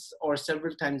once or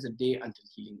several times a day until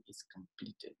healing is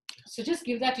completed. So just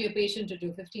give that to your patient to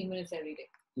do 15 minutes every day.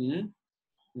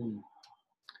 Mm-hmm. Mm.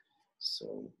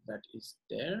 So that is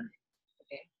there.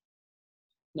 Okay.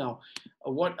 Now,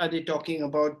 what are they talking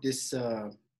about? This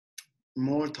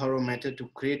more thorough method to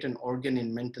create an organ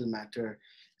in mental matter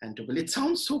and to build. It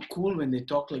sounds so cool when they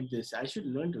talk like this. I should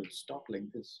learn to talk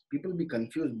like this. People will be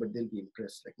confused, but they'll be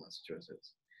impressed, like Master Choa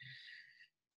says.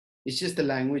 It's just the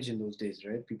language in those days,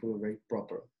 right? People were very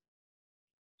proper.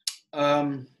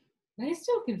 But it's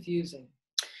still confusing.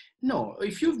 No,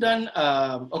 if you've done,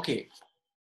 okay,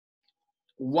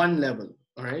 one level,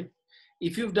 all right?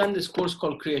 If you've done this course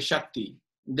called Kriya Shakti,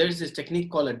 there's this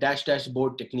technique called a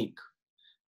dashboard technique.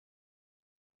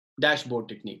 Dashboard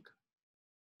technique,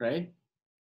 right?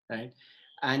 Right?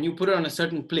 And you put it on a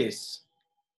certain place,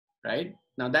 right?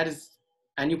 Now that is,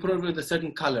 and you put it with a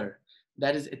certain color,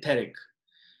 that is etheric.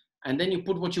 And then you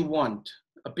put what you want,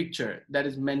 a picture, that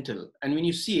is mental. And when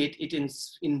you see it, it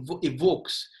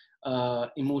evokes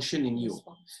emotion in you.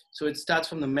 So it starts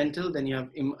from the mental, then you have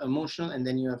emotional, and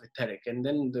then you have etheric. And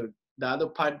then the other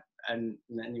part, and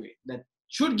anyway, that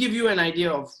should give you an idea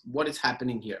of what is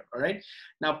happening here, all right?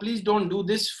 Now, please don't do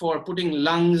this for putting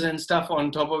lungs and stuff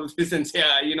on top of this and say,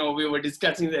 you know, we were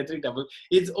discussing the etheric double.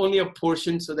 It's only a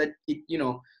portion so that it, you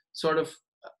know, sort of,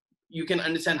 you can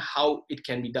understand how it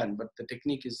can be done, but the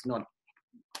technique is not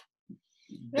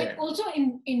there. Right. Also,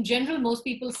 in general, most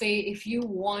people say if you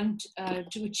want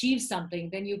to achieve something,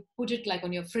 then you put it like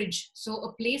on your fridge. So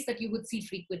a place that you would see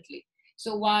frequently.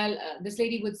 So while this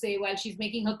lady would say, while she's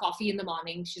making her coffee in the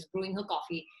morning, she's brewing her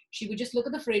coffee, she would just look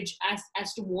at the fridge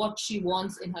as to what she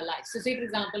wants in her life. So say, for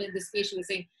example, in this case, she was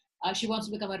saying she wants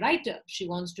to become a writer. She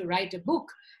wants to write a book.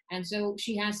 And so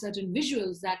she has certain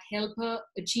visuals that help her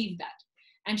achieve that.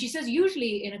 And she says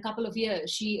usually in a couple of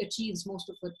years, she achieves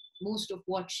most of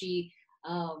what she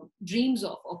dreams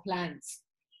of or plans,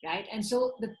 right? And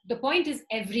so the point is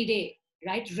every day,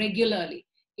 right? Regularly.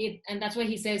 And that's why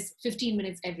he says 15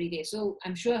 minutes every day. So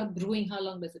I'm sure brewing, how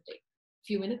long does it take? A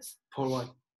few minutes? For what?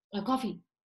 Coffee.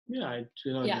 Yeah,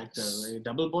 like the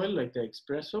double boil, like the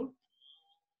espresso.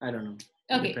 I don't know.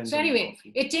 Okay, so anyway,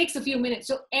 it takes a few minutes.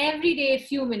 So every day, a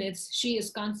few minutes, she is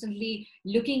constantly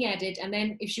looking at it. And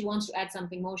then if she wants to add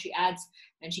something more, she adds,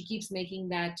 and she keeps making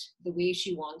that the way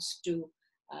she wants to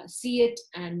see it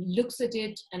and looks at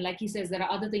it. And like he says, there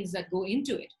are other things that go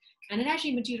into it. And it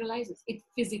actually materializes. It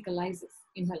physicalizes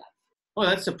in her life. Oh,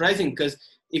 that's surprising, because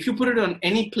if you put it on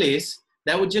any place,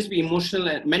 that would just be emotional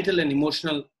and mental and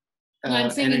emotional. No, I'm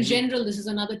saying energy. in general, this is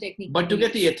another technique. But to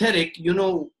get the etheric, you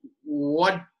know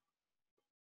what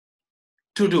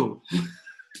to do.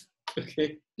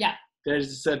 Okay. Yeah.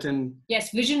 There's certain.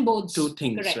 Yes, vision boards. Two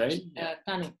things, correct. right?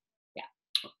 Tanu. Yeah.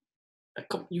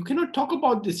 You cannot talk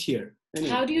about this here.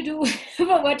 Anyway. How do you do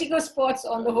vertigo spots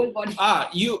on the whole body?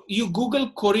 You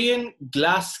Google Korean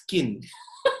glass skin.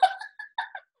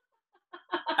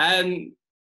 And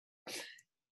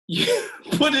you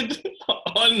put it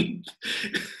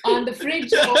on the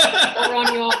fridge or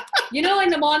on your, you know, in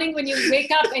the morning when you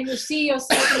wake up and you see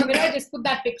yourself in the mirror, just put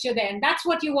that picture there. And that's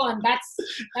what you want.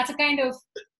 That's a kind of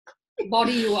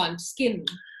body you want, skin.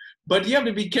 But you have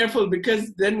to be careful,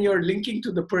 because then you're linking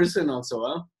to the person also,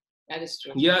 huh? That is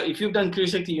true. Yeah, if you've done Kriya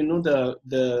Shakti, you know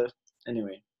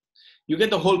anyway, you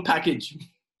get the whole package.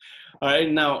 All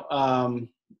right, now,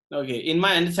 okay, in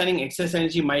my understanding, excess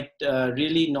energy might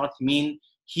really not mean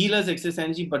healer's excess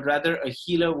energy, but rather a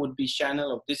healer would be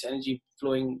channel of this energy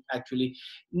flowing actually.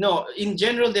 No, in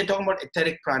general, they're talking about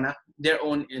etheric prana, their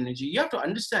own energy. You have to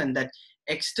understand that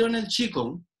external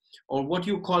qigong, or what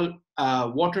you call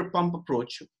water pump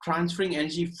approach, transferring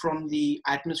energy from the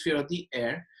atmosphere or the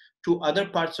air to other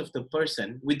parts of the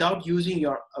person without using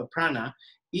your prana,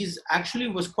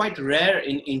 was quite rare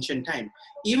in ancient time.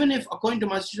 Even if, according to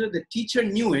Master, the teacher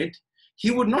knew it, he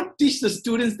would not teach the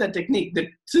students that technique. The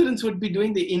students would be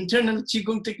doing the internal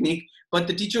qigong technique, but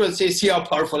the teacher will say, see how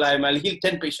powerful I am, I'll heal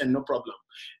 10 patients, no problem.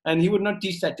 And he would not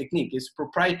teach that technique. It's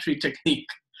proprietary technique.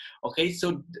 Okay,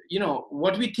 so, you know,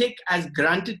 what we take as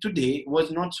granted today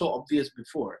was not so obvious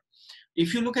before.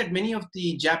 If you look at many of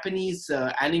the Japanese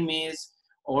animes,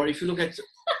 or if you look at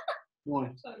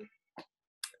what? Sorry.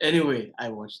 Anyway, I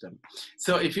watch them.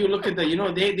 So if you look at the, you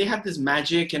know, they have this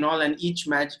magic and all, and each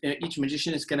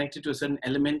magician is connected to a certain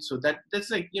element. So that's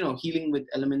like, you know, healing with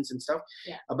elements and stuff.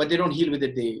 Yeah. But they don't heal with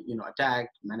it. They, you know, attack,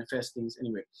 manifest things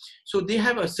anyway. So they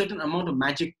have a certain amount of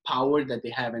magic power that they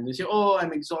have. And they say, oh,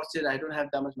 I'm exhausted. I don't have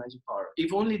that much magic power.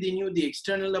 If only they knew the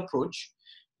external approach,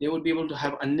 they would be able to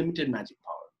have unlimited magic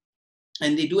power.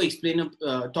 And they do explain,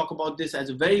 talk about this as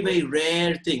a very, very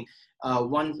rare thing.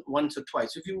 Once or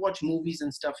twice. So if you watch movies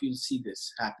and stuff, you'll see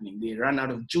this happening. They run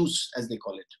out of juice, as they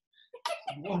call it.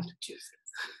 What juice?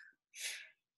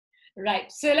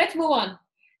 Right. So let's move on.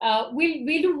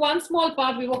 We'll do one small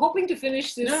part. We were hoping to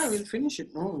finish this. No, we'll finish it.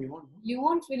 No, we won't. You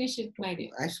won't finish it, my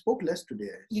dear. I spoke less today.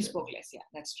 You spoke less. Yeah,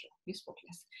 that's true. You spoke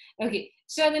less. Okay.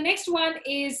 So the next one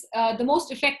is the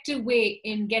most effective way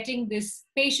in getting this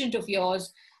patient of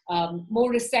yours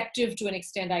more receptive to an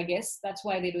extent, I guess. That's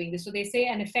why they're doing this. So they say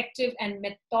an effective and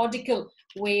methodical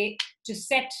way to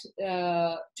set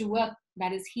to work,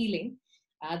 that is healing,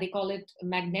 they call it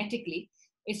magnetically,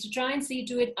 is to try and see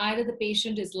to it either the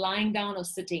patient is lying down or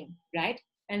sitting, right?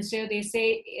 And so they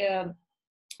say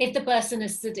if the person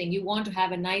is sitting, you want to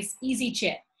have a nice easy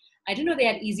chair. I didn't know they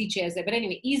had easy chairs there, but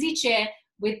anyway, easy chair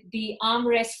with the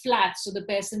armrest flat so the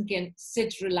person can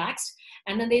sit relaxed.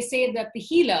 And then they say that the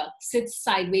healer sits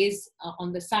sideways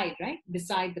on the side, right,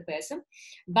 beside the person,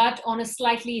 but on a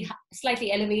slightly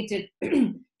elevated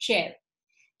chair.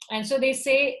 And so they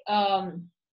say, and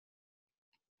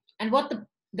what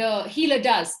the healer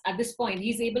does at this point,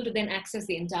 he's able to then access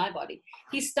the entire body.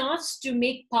 He starts to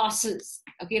make passes.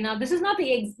 Okay, now this is not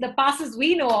the passes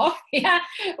we know of, yeah,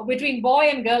 between boy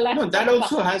and girl. No, that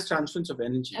also has transference of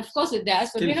energy. Of course it does,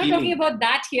 but Still we're not healing. talking about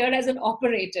that here as an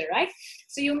operator, right?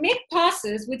 So you make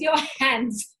passes with your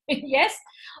hands, yes,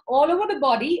 all over the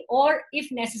body, or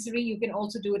if necessary, you can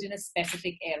also do it in a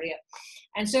specific area.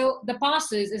 And so the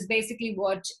passes is basically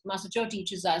what Master Cho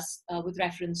teaches us with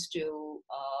reference to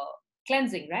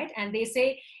cleansing, right? And they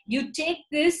say you take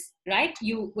this, right?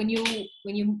 When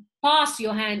you pass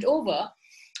your hand over,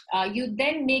 you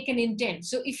then make an intent.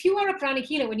 So if you are a pranic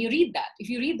healer, when you read that, if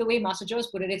you read the way Master Cho has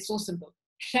put it, it's so simple,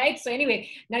 right? So anyway,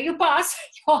 now you pass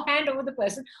your hand over the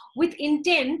person with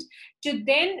intent to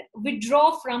then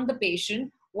withdraw from the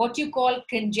patient what you call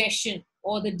congestion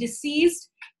or the diseased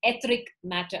etheric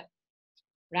matter.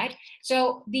 Right?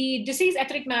 So the diseased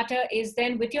etheric matter is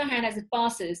then with your hand as it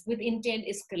passes, with intent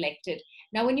is collected.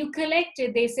 Now, when you collect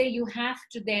it, they say you have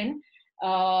to then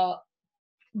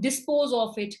dispose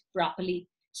of it properly.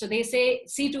 So they say,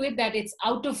 see to it that it's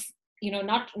out of,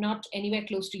 not anywhere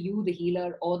close to you, the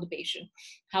healer or the patient.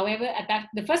 However,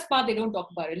 the first part, they don't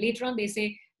talk about it. Later on, they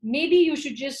say, maybe you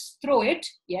should just throw it,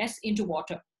 yes, into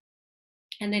water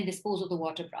and then dispose of the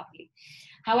water properly.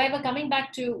 However, coming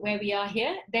back to where we are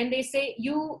here, then they say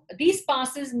these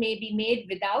passes may be made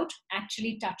without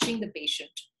actually touching the patient,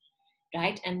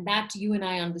 right? And that you and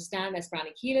I understand as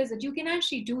pranic healers, that you can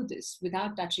actually do this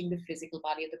without touching the physical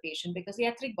body of the patient, because the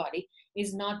etheric body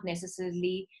is not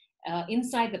necessarily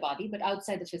inside the body, but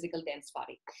outside the physical dense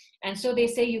body. And so they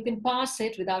say you can pass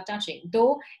it without touching,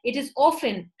 though it is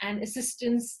often an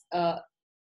assistance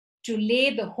to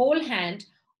lay the whole hand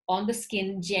on the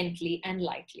skin gently and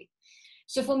lightly.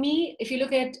 So for me, if you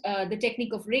look at the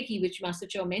technique of Reiki, which Master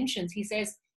Cho mentions, he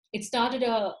says it started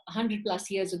 100+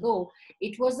 years ago.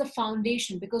 It was the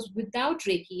foundation, because without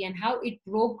Reiki and how it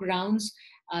broke grounds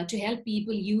to help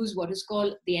people use what is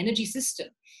called the energy system,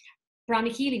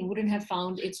 pranic healing wouldn't have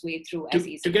found its way through as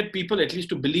easy. To get people at least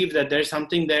to believe that there's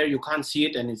something there, you can't see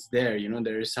it and it's there,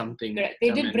 there is something. Correct.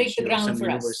 They did break the ground for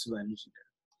us.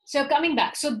 So coming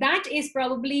back, so that is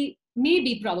probably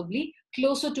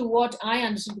closer to what I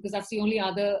understood, because that's the only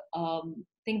other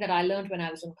thing that I learned when I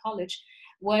was in college,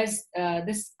 was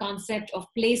this concept of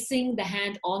placing the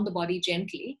hand on the body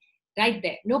gently, right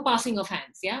there. No passing of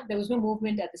hands, yeah? There was no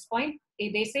movement at this point.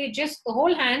 They say just the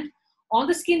whole hand on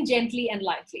the skin gently and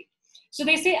lightly. So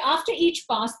they say after each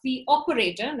pass, the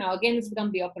operator, now again it's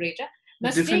become the operator,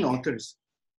 must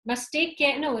take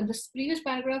care. No, in this previous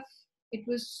paragraph, it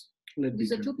was,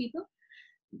 these are two people.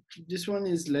 This one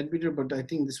is Leadbeater, but I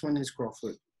think this one is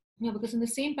Crawford. Yeah, because in the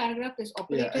same paragraph, there's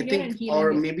operator I here think, and healer.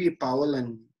 or here. maybe Powell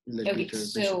and Leadbeater. Okay,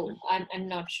 so I'm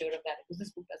not sure of that, because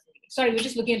this book doesn't give me. Sorry, we're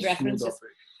just looking at references. Smooth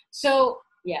operator. So,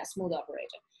 yeah, smooth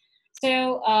operator.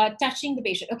 So, touching the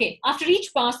patient. Okay, after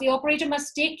each pass, the operator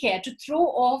must take care to throw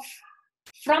off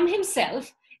from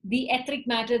himself the etheric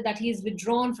matter that he is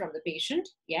withdrawn from the patient,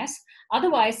 yes.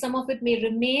 Otherwise, some of it may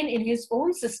remain in his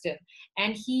own system,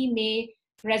 and he may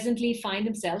presently find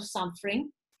himself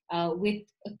suffering with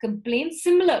a complaint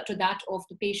similar to that of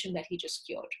the patient that he just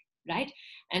cured, right?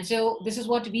 And so this is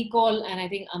what we call, and I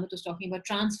think Amit was talking about,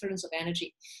 transference of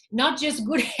energy. Not just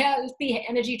good, healthy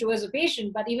energy towards the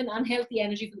patient, but even unhealthy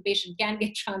energy for the patient can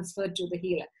get transferred to the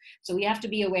healer. So we have to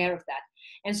be aware of that.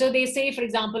 And so they say, for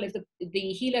example, if the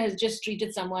healer has just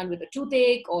treated someone with a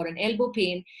toothache or an elbow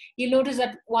pain, you'll notice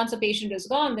that once a patient is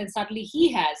gone, then suddenly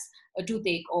he has a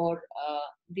toothache or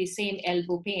the same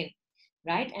elbow pain,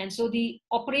 right? And so the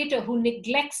operator who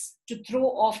neglects to throw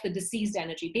off the diseased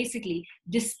energy, basically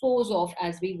dispose of,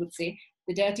 as we would say,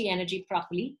 the dirty energy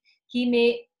properly, he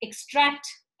may extract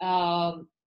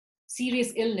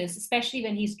serious illness, especially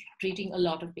when he's treating a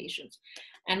lot of patients.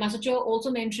 And Master Cho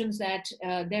also mentions that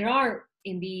there are,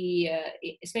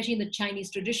 especially in the Chinese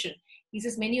tradition, he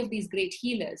says many of these great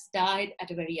healers died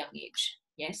at a very young age.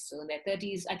 Yes, so in their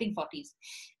 30s, I think 40s.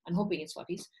 I'm hoping it's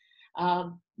 40s.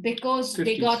 because 50s and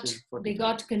they 45s.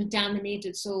 got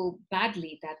contaminated so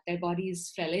badly that their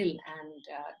bodies fell ill and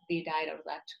they died out of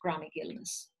that chronic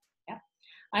illness. Yeah,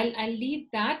 I'll leave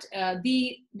that.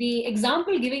 The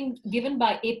example given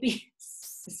by AP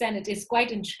Senate is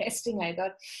quite interesting, I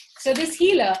thought. So this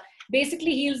healer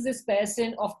basically heals this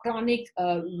person of chronic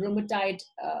rheumatism.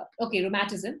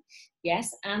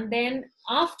 Yes, and then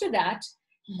after that,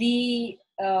 the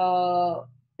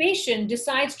patient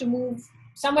decides to move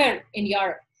somewhere in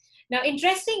Europe. Now,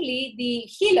 interestingly, the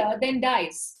healer then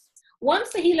dies.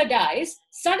 Once the healer dies,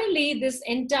 suddenly this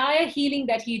entire healing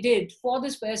that he did for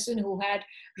this person who had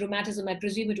rheumatism, I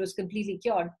presume it was completely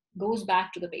cured, goes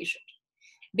back to the patient.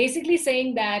 Basically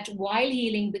saying that while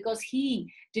healing, because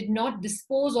he did not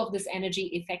dispose of this energy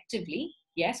effectively,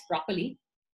 yes, properly,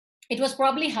 it was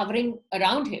probably hovering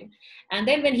around him. And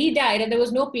then when he died and there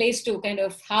was no place to kind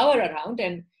of hover around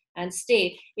and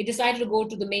stay, he decided to go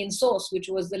to the main source, which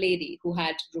was the lady who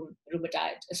had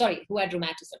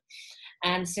rheumatism.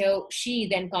 And so she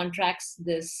then contracts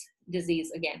this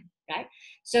disease again, right?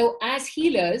 So as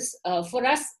healers, for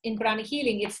us in pranic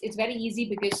healing, it's very easy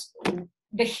because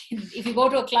if you go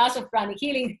to a class of pranic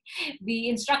healing, the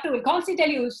instructor will constantly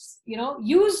tell you,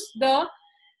 use the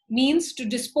means to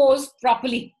dispose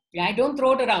properly, right? Don't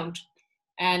throw it around.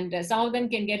 And some of them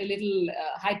can get a little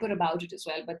hyper about it as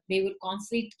well, but they will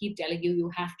constantly keep telling you, you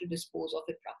have to dispose of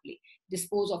it properly.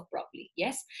 Dispose of properly,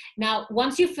 yes? Now,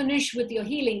 once you finish with your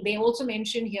healing, they also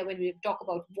mention here when we talk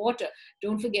about water,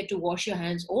 don't forget to wash your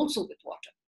hands also with water.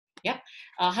 Yep.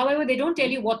 However, they don't tell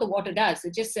you what the water does.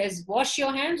 It just says wash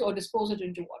your hands or dispose it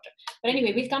into water. But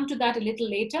anyway, we'll come to that a little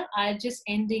later. I'm just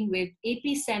ending with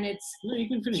AP Senate's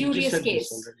curious case.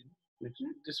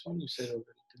 This one you said already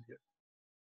till here.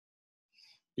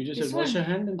 You just This said wash one? your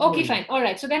hand and Okay, fine. All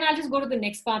right. So then I'll just go to the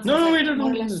next part. No, wait,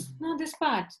 No, this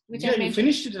part, which I you mentioned.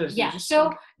 finished it. Yeah.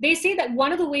 So they say that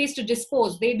one of the ways to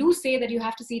dispose, they do say that you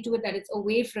have to see to it that it's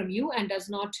away from you and it's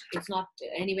not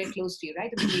anywhere close to you,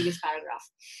 right? In the previous paragraph.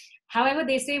 However,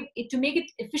 they say to make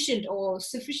it efficient or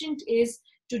sufficient is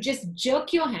to just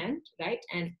jerk your hand, right?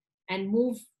 And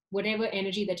move whatever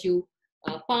energy that you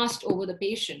passed over the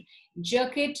patient.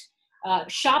 Jerk it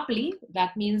sharply.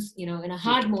 That means, in a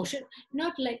hard motion,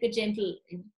 not like a gentle,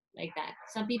 like that.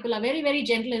 Some people are very, very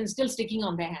gentle and still sticking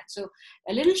on their hand. So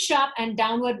a little sharp and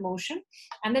downward motion.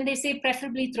 And then they say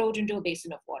preferably throw it into a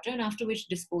basin of water, and after which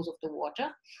dispose of the water.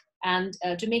 And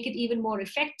to make it even more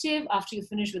effective, after you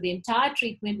finish with the entire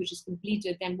treatment, which is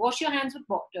completed, then wash your hands with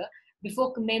water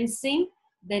before commencing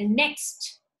the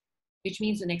next, which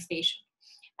means the next patient,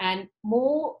 and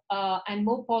more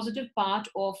positive part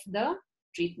of the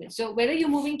treatment. So whether you're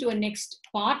moving to a next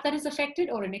part that is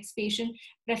affected or a next patient,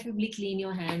 preferably clean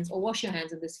your hands or wash your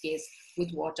hands in this case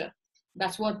with water.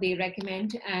 That's what they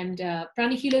recommend. And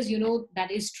pranic healers,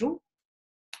 that is true,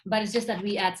 but it's just that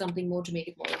we add something more to make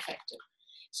it more effective.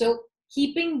 So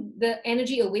keeping the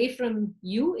energy away from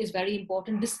you is very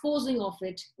important. Disposing of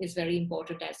it is very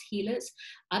important as healers.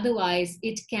 Otherwise,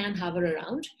 it can hover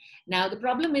around. Now, the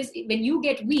problem is when you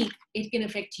get weak, it can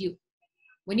affect you.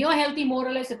 When you're healthy, more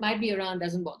or less, it might be around,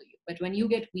 doesn't bother you. But when you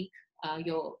get weak,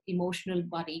 your emotional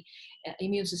body,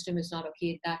 immune system is not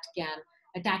okay. That can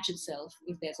attach itself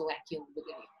if there's a vacuum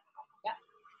within you.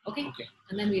 Yeah. Okay.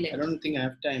 And then we'll end. I don't think I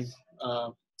have time.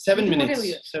 7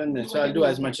 minutes. 7 minutes. So I'll do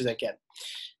as much as I can.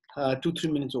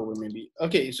 2-3 minutes over maybe.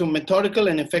 Okay. So methodical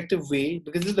and effective way,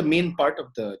 because this is the main part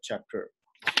of the chapter.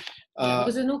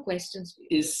 Because there's no questions for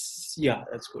you.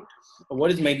 That's good.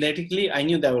 What is magnetically? I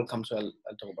knew that will come, so I'll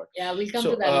talk about it. Yeah, we'll come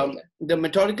to that later. The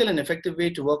methodical and effective way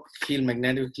to work heal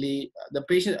magnetically, the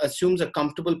patient assumes a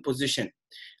comfortable position,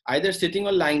 either sitting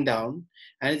or lying down,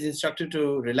 and is instructed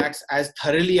to relax as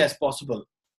thoroughly as possible.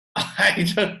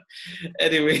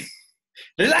 Anyway,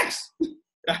 relax.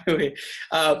 Anyway,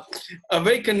 a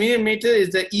very convenient method is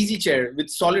the easy chair with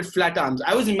solid flat arms.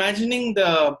 I was imagining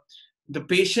the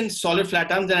patient's solid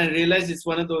flat arms, and I realized it's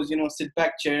one of those, sit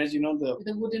back chairs, the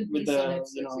wooden with the,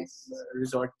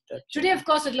 resort. Today, of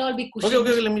course, it'll all be cushioned.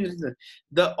 Okay, let me just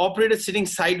the operator sitting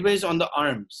sideways on the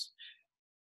arms.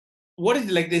 What is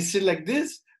it like? They sit like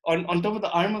this on top of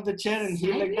the arm of the chair and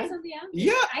heal like that? On the arm?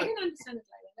 Yeah. I didn't understand it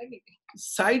like that.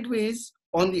 Sideways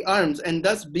on the arms and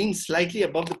thus being slightly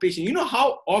above the patient. You know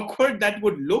how awkward that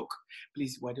would look?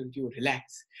 Please, why don't you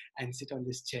relax and sit on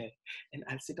this chair, and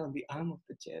I'll sit on the arm of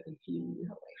the chair and heal you.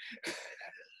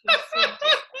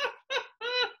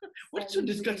 What's so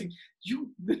disgusting?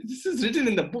 This is written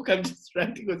in the book. I'm just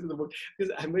writing what's in the book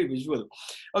because I'm very visual.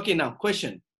 Okay, now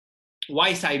question: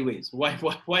 why sideways?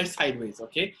 Why sideways?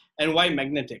 Okay, and why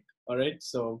magnetic? All right,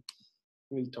 so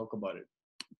we'll talk about it.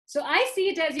 So I see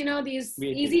it as, these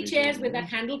easy chairs with that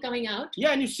handle coming out.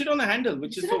 Yeah, and you sit on the handle,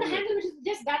 which is sit so on the weird. handle, which is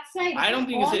just that side. I don't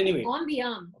think it's anyway. On the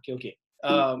arm. Okay.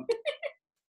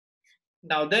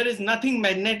 Now, there is nothing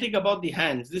magnetic about the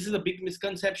hands. This is a big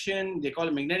misconception. They call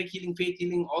it magnetic healing, faith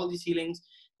healing, all these healings.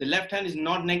 The left hand is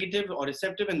not negative or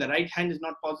receptive, and the right hand is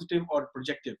not positive or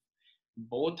projective.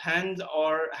 Both hands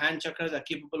or hand chakras are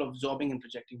capable of absorbing and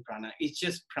projecting prana. It's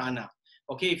just prana.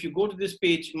 Okay, if you go to this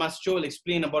page, Master will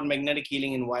explain about magnetic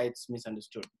healing and why it's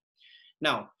misunderstood.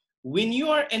 Now, when you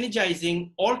are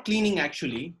energizing or cleaning,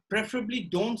 actually, preferably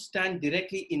don't stand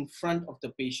directly in front of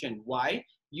the patient. Why?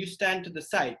 You stand to the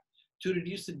side to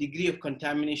reduce the degree of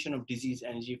contamination of disease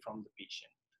energy from the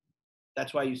patient.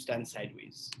 That's why you stand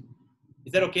sideways.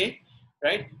 Is that okay?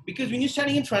 Right? Because when you're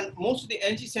standing in front, most of the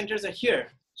energy centers are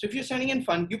here. So if you're standing in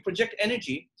front, you project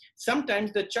energy.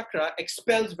 Sometimes the chakra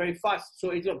expels very fast.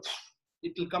 So it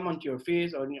will come onto your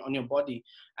face or on your body,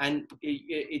 and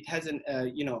it has an,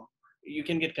 you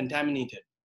can get contaminated.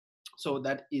 So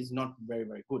that is not very,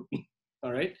 very good.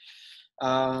 All right.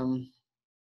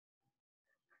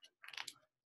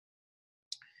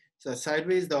 So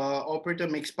sideways, the operator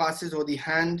makes passes over the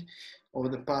hand, over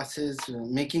the passes,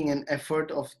 making an effort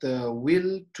of the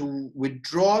will to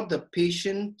withdraw the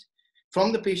patient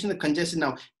from the patient, the congestion.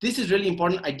 Now, this is really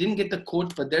important. I didn't get the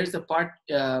quote, but there is a part.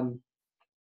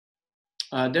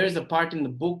 There is a part in the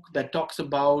book that talks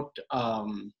about.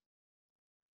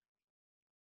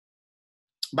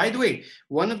 By the way,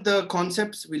 one of the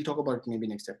concepts we'll talk about maybe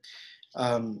next time.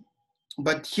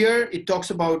 But here it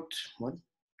talks about what?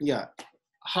 Yeah.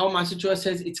 How Master Chua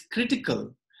says it's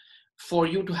critical for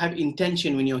you to have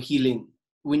intention when you're healing,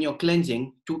 when you're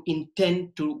cleansing, to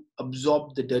intend to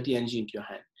absorb the dirty energy into your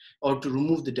hand or to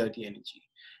remove the dirty energy.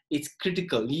 It's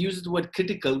critical. He uses the word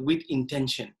critical with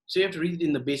intention. So you have to read it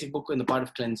in the basic book in the part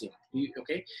of cleansing.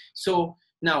 Okay. So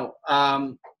now,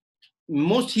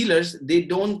 most healers,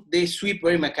 they sweep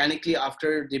very mechanically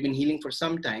after they've been healing for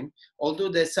some time. Although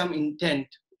there's some intent,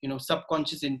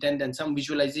 subconscious intent and some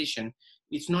visualization,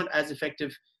 it's not as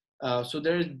effective. So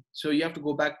you have to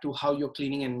go back to how you're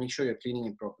cleaning and make sure you're cleaning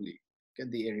it properly.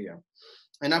 Get the area.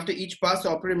 And after each pass, the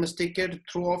operator must take care to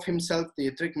throw off himself the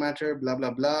etheric matter, blah,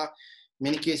 blah, blah.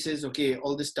 Many cases, okay,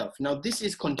 all this stuff. Now, this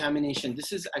is contamination.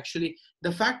 This is actually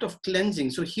the fact of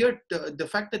cleansing. So here, the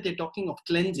fact that they're talking of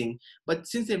cleansing, but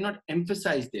since they've not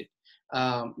emphasized it,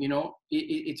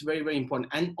 it's very, very important.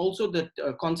 And also the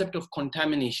concept of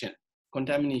contamination,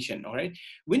 all right?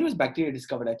 When was bacteria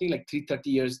discovered? I think like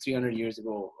 300 years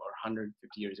ago, or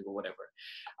 150 years ago, whatever.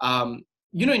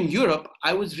 In Europe,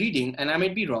 I was reading, and I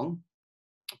might be wrong,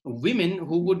 women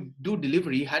who would do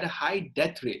delivery had a high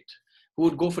death rate, who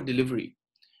would go for delivery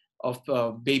of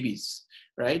babies,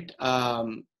 right?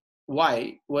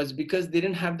 Why? Was because they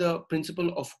didn't have the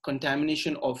principle of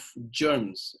contamination of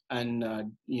germs and,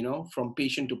 from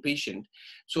patient to patient.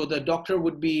 So the doctor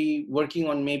would be working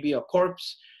on maybe a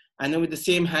corpse, and then with the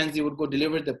same hands, they would go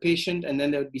deliver the patient, and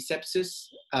then there would be sepsis,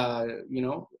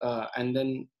 and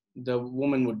then the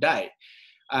woman would die.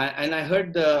 And I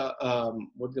heard the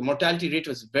mortality rate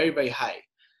was very, very high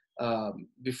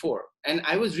before. And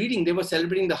I was reading, they were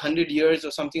celebrating the 100 years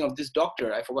or something of this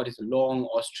doctor. I forgot his long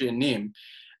Austrian name.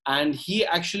 And he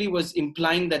actually was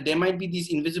implying that there might be these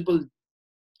invisible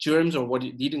germs, or what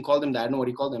he didn't call them, I don't know what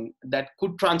he called them, that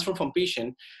could transfer from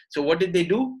patient. So what did they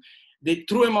do? They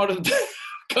threw him out of the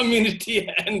community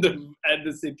and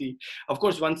the city. Of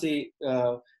course, once they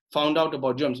found out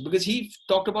about germs, because he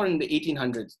talked about it in the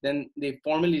 1800s. Then they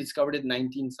formally discovered it in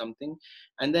 19 something.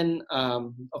 And then,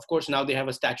 of course, now they have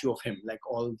a statue of him, like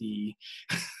all the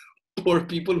poor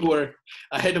people who are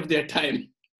ahead of their time.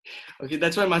 Okay,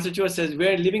 that's why Master Chua says,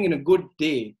 we're living in a good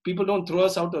day. People don't throw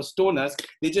us out or stone us.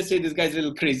 They just say this guy's a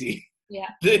little crazy. Yeah.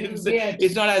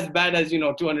 It's not as bad as,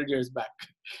 200 years back.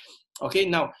 Okay,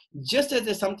 now, just as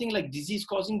there's something like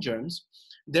disease-causing germs,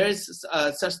 there's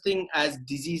such thing as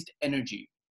diseased energy.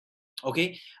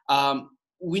 Okay,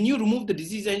 when you remove the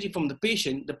disease energy from the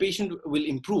patient will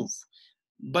improve.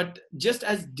 But just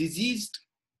as disease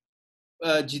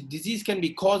can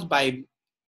be caused by,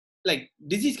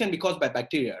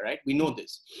 bacteria, right? We know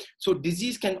this. So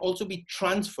disease can also be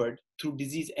transferred through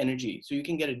disease energy. So you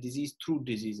can get a disease through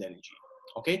disease energy.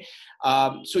 Okay,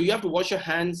 so you have to wash your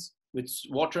hands with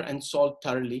water and salt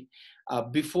thoroughly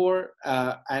before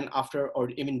and after,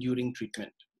 or even during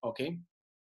treatment. Okay.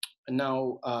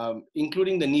 Now,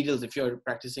 including the needles if you're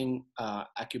practicing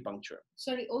acupuncture.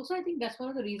 Sorry, also I think that's one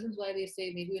of the reasons why they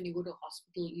say maybe when you go to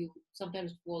hospital, you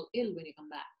sometimes fall ill when you come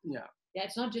back. Yeah. Yeah,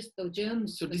 it's not just the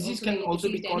germs. So disease can also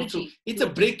be caused through. It's a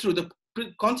breakthrough. The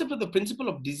concept of the principle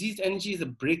of diseased energy is a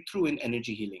breakthrough in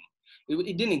energy healing.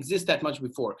 It didn't exist that much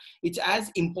before. It's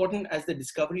as important as the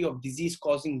discovery of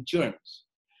disease-causing germs.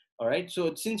 All right.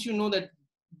 So since you know that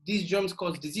these germs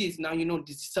cause disease, now you know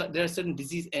there are certain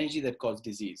disease energy that cause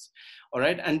disease. All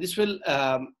right. And this will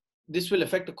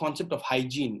affect the concept of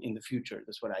hygiene in the future.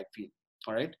 That's what I feel.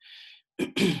 All right.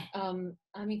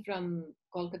 Ami from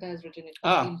Kolkata has written it.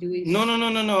 Louis.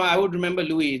 No. I would remember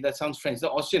Louis. That sounds French. The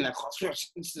Austrian.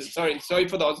 Sorry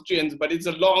for the Austrians, but it's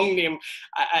a long name.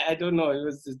 I don't know. It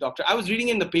was this doctor. I was reading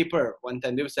in the paper one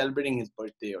time. They were celebrating his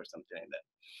birthday or something like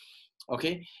that.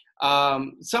 Okay.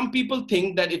 Some people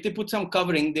think that if they put some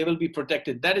covering, they will be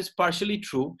protected. That is partially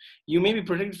true. You may be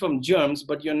protected from germs,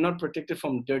 but you're not protected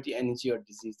from dirty energy or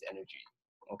diseased energy.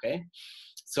 Okay.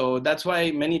 So that's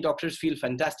why many doctors feel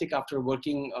fantastic after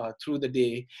working through the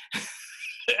day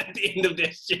at the end of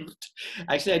their shift.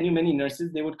 Actually, I knew many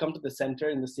nurses, they would come to the center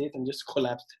in the States and just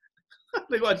collapse.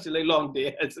 Like, watch a long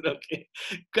day. I said, okay,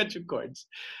 cut your cords.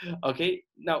 Okay,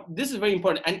 now this is very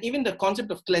important. And even the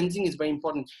concept of cleansing is very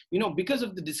important. You know, because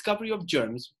of the discovery of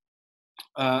germs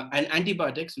and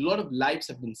antibiotics, a lot of lives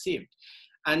have been saved.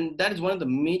 And that is one of the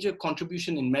major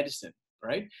contributions in medicine,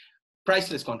 right?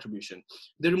 Priceless contribution.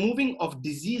 The removing of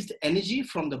diseased energy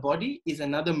from the body is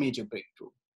another major breakthrough,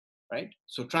 right?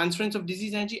 So transference of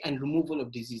disease energy and removal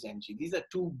of disease energy. These are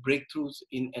two breakthroughs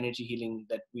in energy healing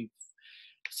that we've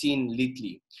seen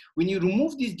lately. When you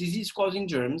remove these disease-causing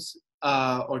germs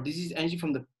or disease energy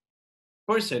from the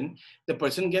person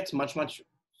gets much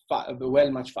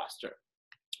faster.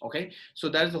 Okay, so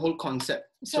that is the whole concept.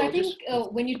 So I think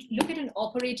when you look at an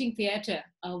operating theater,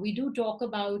 we do talk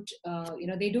about,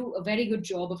 they do a very good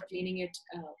job of cleaning it.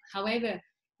 However,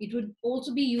 it would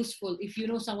also be useful if you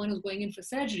know someone who's going in for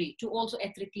surgery to also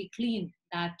ethically clean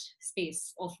that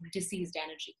space of diseased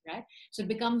energy, right? So it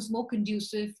becomes more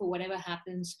conducive for whatever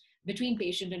happens between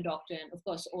patient and doctor, and of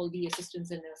course, all the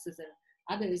assistants and nurses and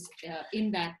others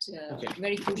in that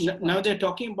very crucial point. Now they're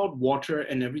talking about water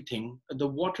and everything. The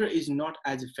water is not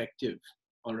as effective.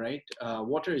 All right,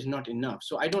 water is not enough.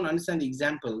 So I don't understand the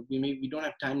example. We don't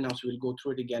have time now, so we'll go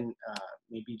through it again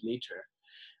maybe later.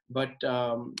 But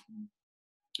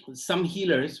some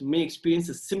healers may experience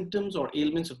the symptoms or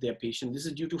ailments of their patient. This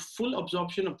is due to full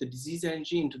absorption of the disease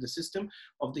energy into the system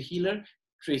of the healer,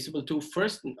 traceable to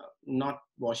first, not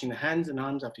washing the hands and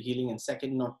arms after healing, and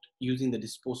second, not using the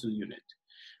disposal unit.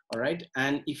 All right,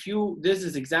 and there's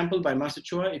this example by Master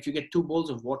Chua. If you get 2 bowls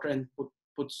of water and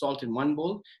put salt in one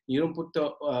bowl, you don't put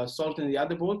the salt in the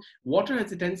other bowl, water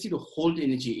has a tendency to hold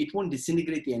energy. It won't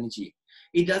disintegrate the energy.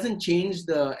 It doesn't change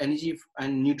the energy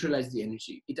and neutralize the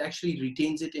energy. It actually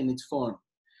retains it in its form.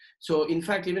 So in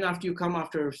fact, even after you come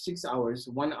after 6 hours,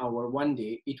 1 hour, 1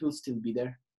 day, it will still be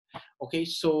there. Okay,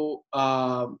 so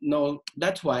no,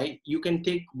 that's why you can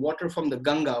take water from the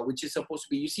Ganga, which is supposed to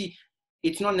be, you see,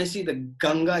 it's not necessarily the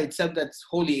Ganga itself that's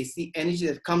holy, it's the energy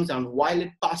that comes down while it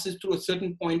passes through a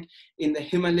certain point in the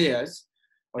Himalayas,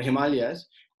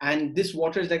 and this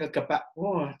water is like a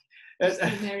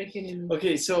American.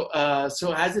 Okay, so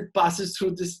as it passes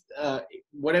through this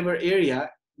whatever area,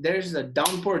 there's a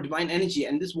downpour of divine energy,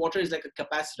 and this water is like a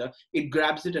capacitor. It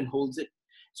grabs it and holds it.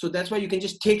 So that's why you can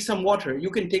just take some water.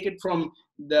 You can take it from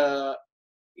the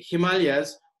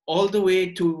Himalayas all the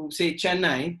way to, say,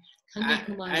 Chennai,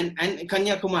 and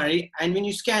Kanyakumari, and when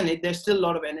you scan it, there's still a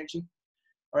lot of energy.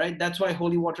 All right, that's why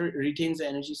holy water retains the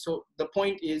energy. So the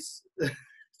point is,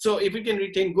 so if it can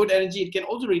retain good energy, it can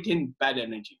also retain bad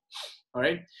energy. All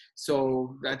right,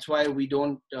 so that's why we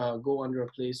don't go under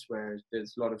a place where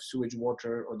there's a lot of sewage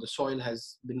water or the soil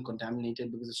has been contaminated,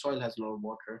 because the soil has a lot of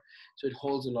water, so it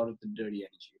holds a lot of the dirty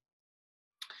energy.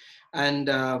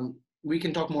 And we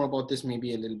can talk more about this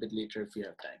maybe a little bit later if we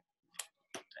have time.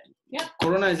 Yeah.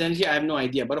 Corona is energy, I have no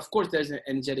idea, but of course there's an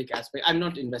energetic aspect. I've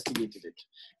not investigated it,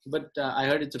 but I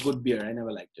heard it's a good beer. I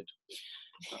never liked it.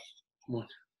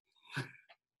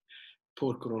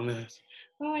 Poor Corona.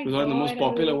 Oh, it was one of the most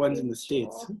popular ones in the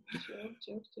States.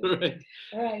 Sure. Right.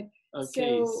 All right.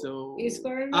 Okay, so is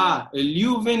Corona?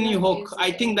 Leeuwenhoek.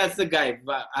 I think that's the guy,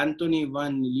 Anthony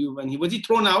van Leeuwen. Was he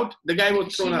thrown out? The guy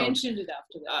was thrown out. She mentioned it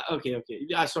after that. Okay.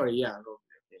 Yeah, sorry. Yeah.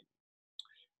 Okay.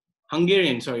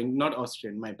 Hungarian. Sorry, not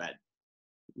Austrian. My bad.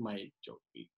 My joke.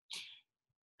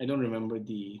 I don't remember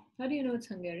the. How do you know it's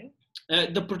Hungarian?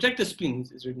 The protector spleen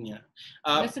is written here.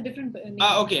 That's a different name.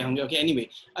 Okay. Anyway,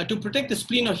 to protect the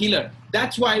spleen or healer.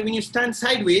 That's why when you stand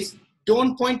sideways,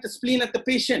 don't point the spleen at the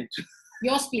patient.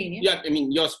 Your spleen, yeah? Yeah, I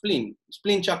mean your spleen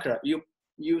chakra.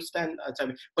 You stand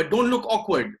outside, but don't look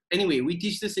awkward. Anyway, we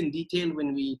teach this in detail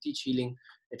when we teach healing,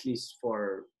 at least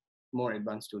for more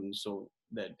advanced students. So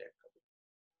that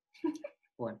they're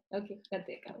what? Okay, that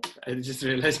they're covered. I just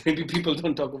realized maybe people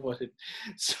don't talk about it.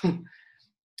 So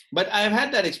But I've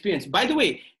had that experience. By the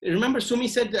way, remember Sumi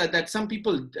said that some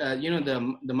people,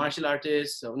 the martial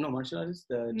artists, the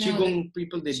Qigong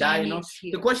people, they die,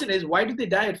 The question is, why do they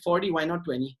die at 40? Why not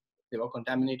 20? They were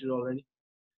contaminated already,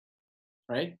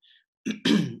 right?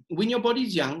 When your body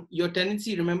is young, your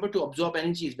tendency, remember, to absorb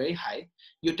energy is very high.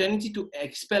 Your tendency to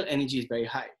expel energy is very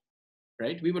high,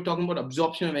 right? We were talking about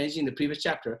absorption of energy in the previous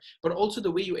chapter, but also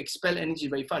the way you expel energy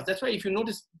very fast. That's why if you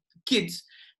notice kids,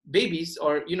 babies,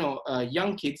 or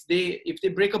young kids, if they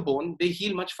break a bone, they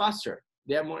heal much faster.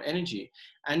 They have more energy.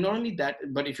 And not only that,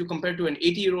 but if you compare to an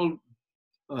 80-year-old,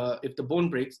 if the bone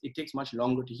breaks, it takes much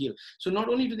longer to heal. So not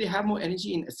only do they have more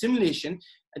energy in assimilation,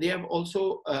 they have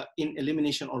also in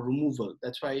elimination or removal.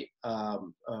 That's why,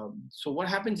 so what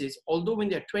happens is, although when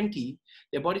they're 20,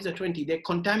 their bodies are 20, they're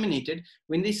contaminated.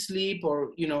 When they sleep,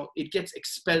 or, it gets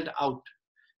expelled out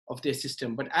of their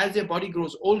system. But as their body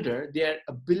grows older, their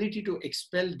ability to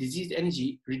expel diseased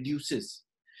energy reduces.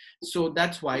 So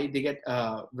that's why they get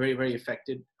very, very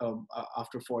affected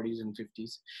after 40s and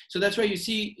 50s. So that's why you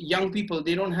see young people,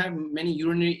 they don't have many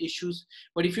urinary issues.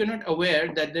 But if you're not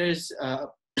aware that there's,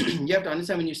 you have to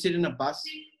understand, when you sit in a bus,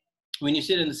 when you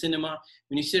sit in the cinema,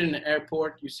 when you sit in an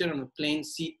airport, you sit on a plane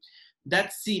seat,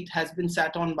 that seat has been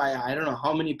sat on by, I don't know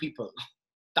how many people,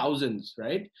 thousands,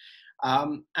 right?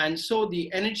 And so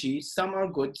the energy, some are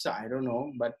good, so I don't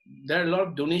know, but there are a lot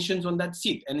of donations on that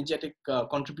seat, energetic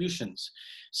contributions.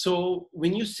 So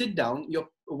when you sit down, your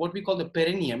what we call the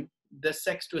perineum, the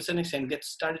sex to a certain extent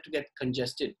started to get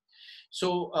congested,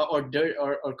 so or dirt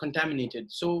or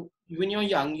contaminated. So when you're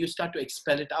young, you start to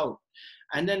expel it out.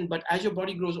 And then, but as your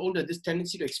body grows older, this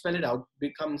tendency to expel it out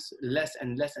becomes less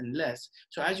and less and less.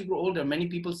 So as you grow older, many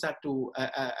people start to,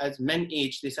 as men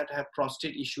age, they start to have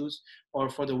prostate issues, or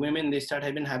for the women, they start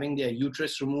even having their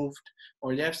uterus removed,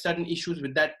 or they have certain issues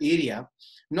with that area.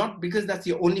 Not because that's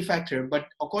the only factor, but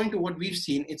according to what we've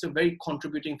seen, it's a very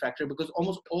contributing factor, because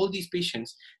almost all these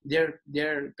patients, their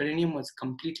perineum was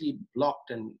completely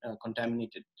blocked and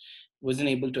contaminated, wasn't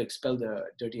able to expel the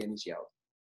dirty energy out.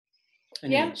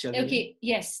 Yeah. Okay.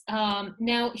 Yes.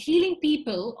 Now, healing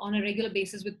people on a regular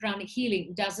basis with pranic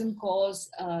healing doesn't cause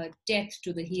death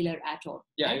to the healer at all.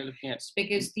 Yeah, right? you're looking at,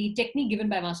 because the technique given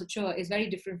by Master Chua is very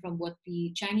different from what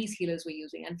the Chinese healers were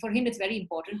using. And for him, it's very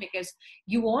important, because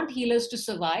you want healers to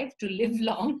survive, to live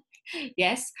long,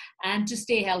 yes, and to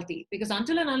stay healthy. Because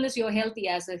until and unless you're healthy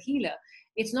as a healer,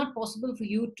 it's not possible for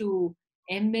you to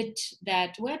emit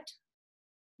that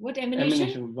what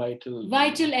emanation?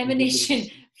 Vital emanation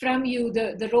from you,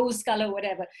 the rose color,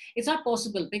 whatever. It's not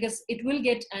possible, because it will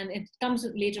get, and it comes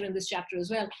later in this chapter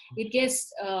as well, it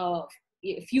gets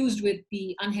fused with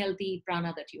the unhealthy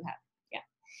prana that you have. Yeah.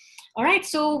 All right,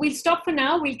 so we'll stop for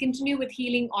now. We'll continue with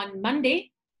healing on Monday,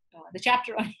 the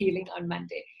chapter on healing on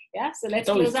Monday. Yeah, so let's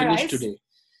close our eyes. Today.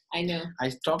 I know. I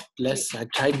stopped less. I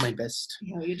tried my best.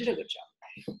 Yeah, you did a good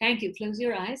job. Thank you. Close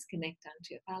your eyes, connect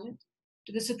onto your palate.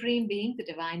 To the Supreme Being, the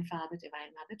Divine Father, Divine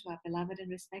Mother, to our beloved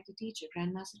and respected teacher,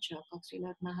 Grandmaster Chokok, Sri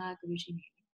Lord Maha Guruji,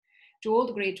 to all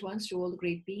the great ones, to all the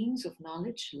great beings of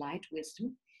knowledge, light,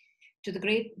 wisdom, to the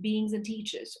great beings and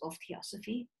teachers of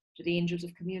Theosophy, to the angels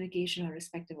of communication, our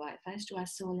respective Wi-Fi's, to our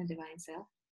soul and divine self.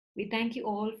 We thank you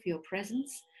all for your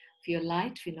presence, for your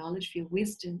light, for your knowledge, for your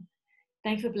wisdom.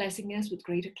 Thank you for blessing us with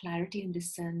greater clarity and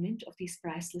discernment of these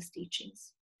priceless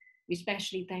teachings. We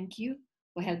especially thank you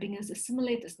for helping us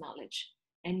assimilate this knowledge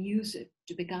and use it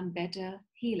to become better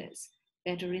healers,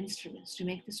 better instruments to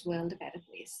make this world a better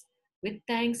place. With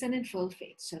thanks and in full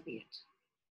faith, so be it.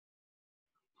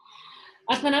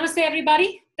 Atma Namaste,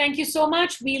 everybody. Thank you so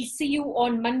much. We'll see you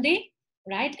on Monday,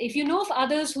 right? If you know of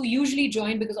others who usually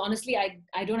join, because honestly,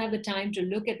 I don't have the time to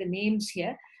look at the names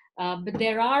here, but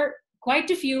there are quite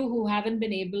a few who haven't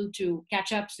been able to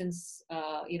catch up since,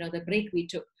 the break we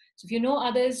took. So if you know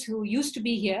others who used to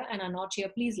be here and are not here,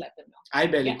 please let them know. I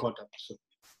barely caught up, so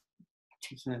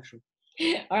it's natural.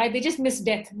 All right, they just missed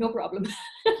death, no problem.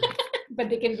 But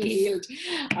they can be healed.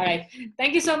 All right,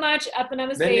 thank you so much. Atma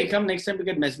Namaste. Then they come next time to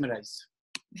get mesmerized.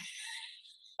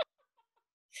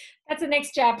 That's the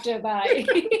next chapter. Bye.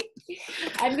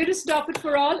 I'm going to stop it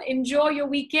for all. Enjoy your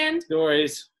weekend. No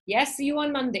worries. Yes, see you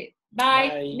on Monday. Bye.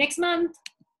 Bye. Next month.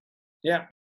 Yeah.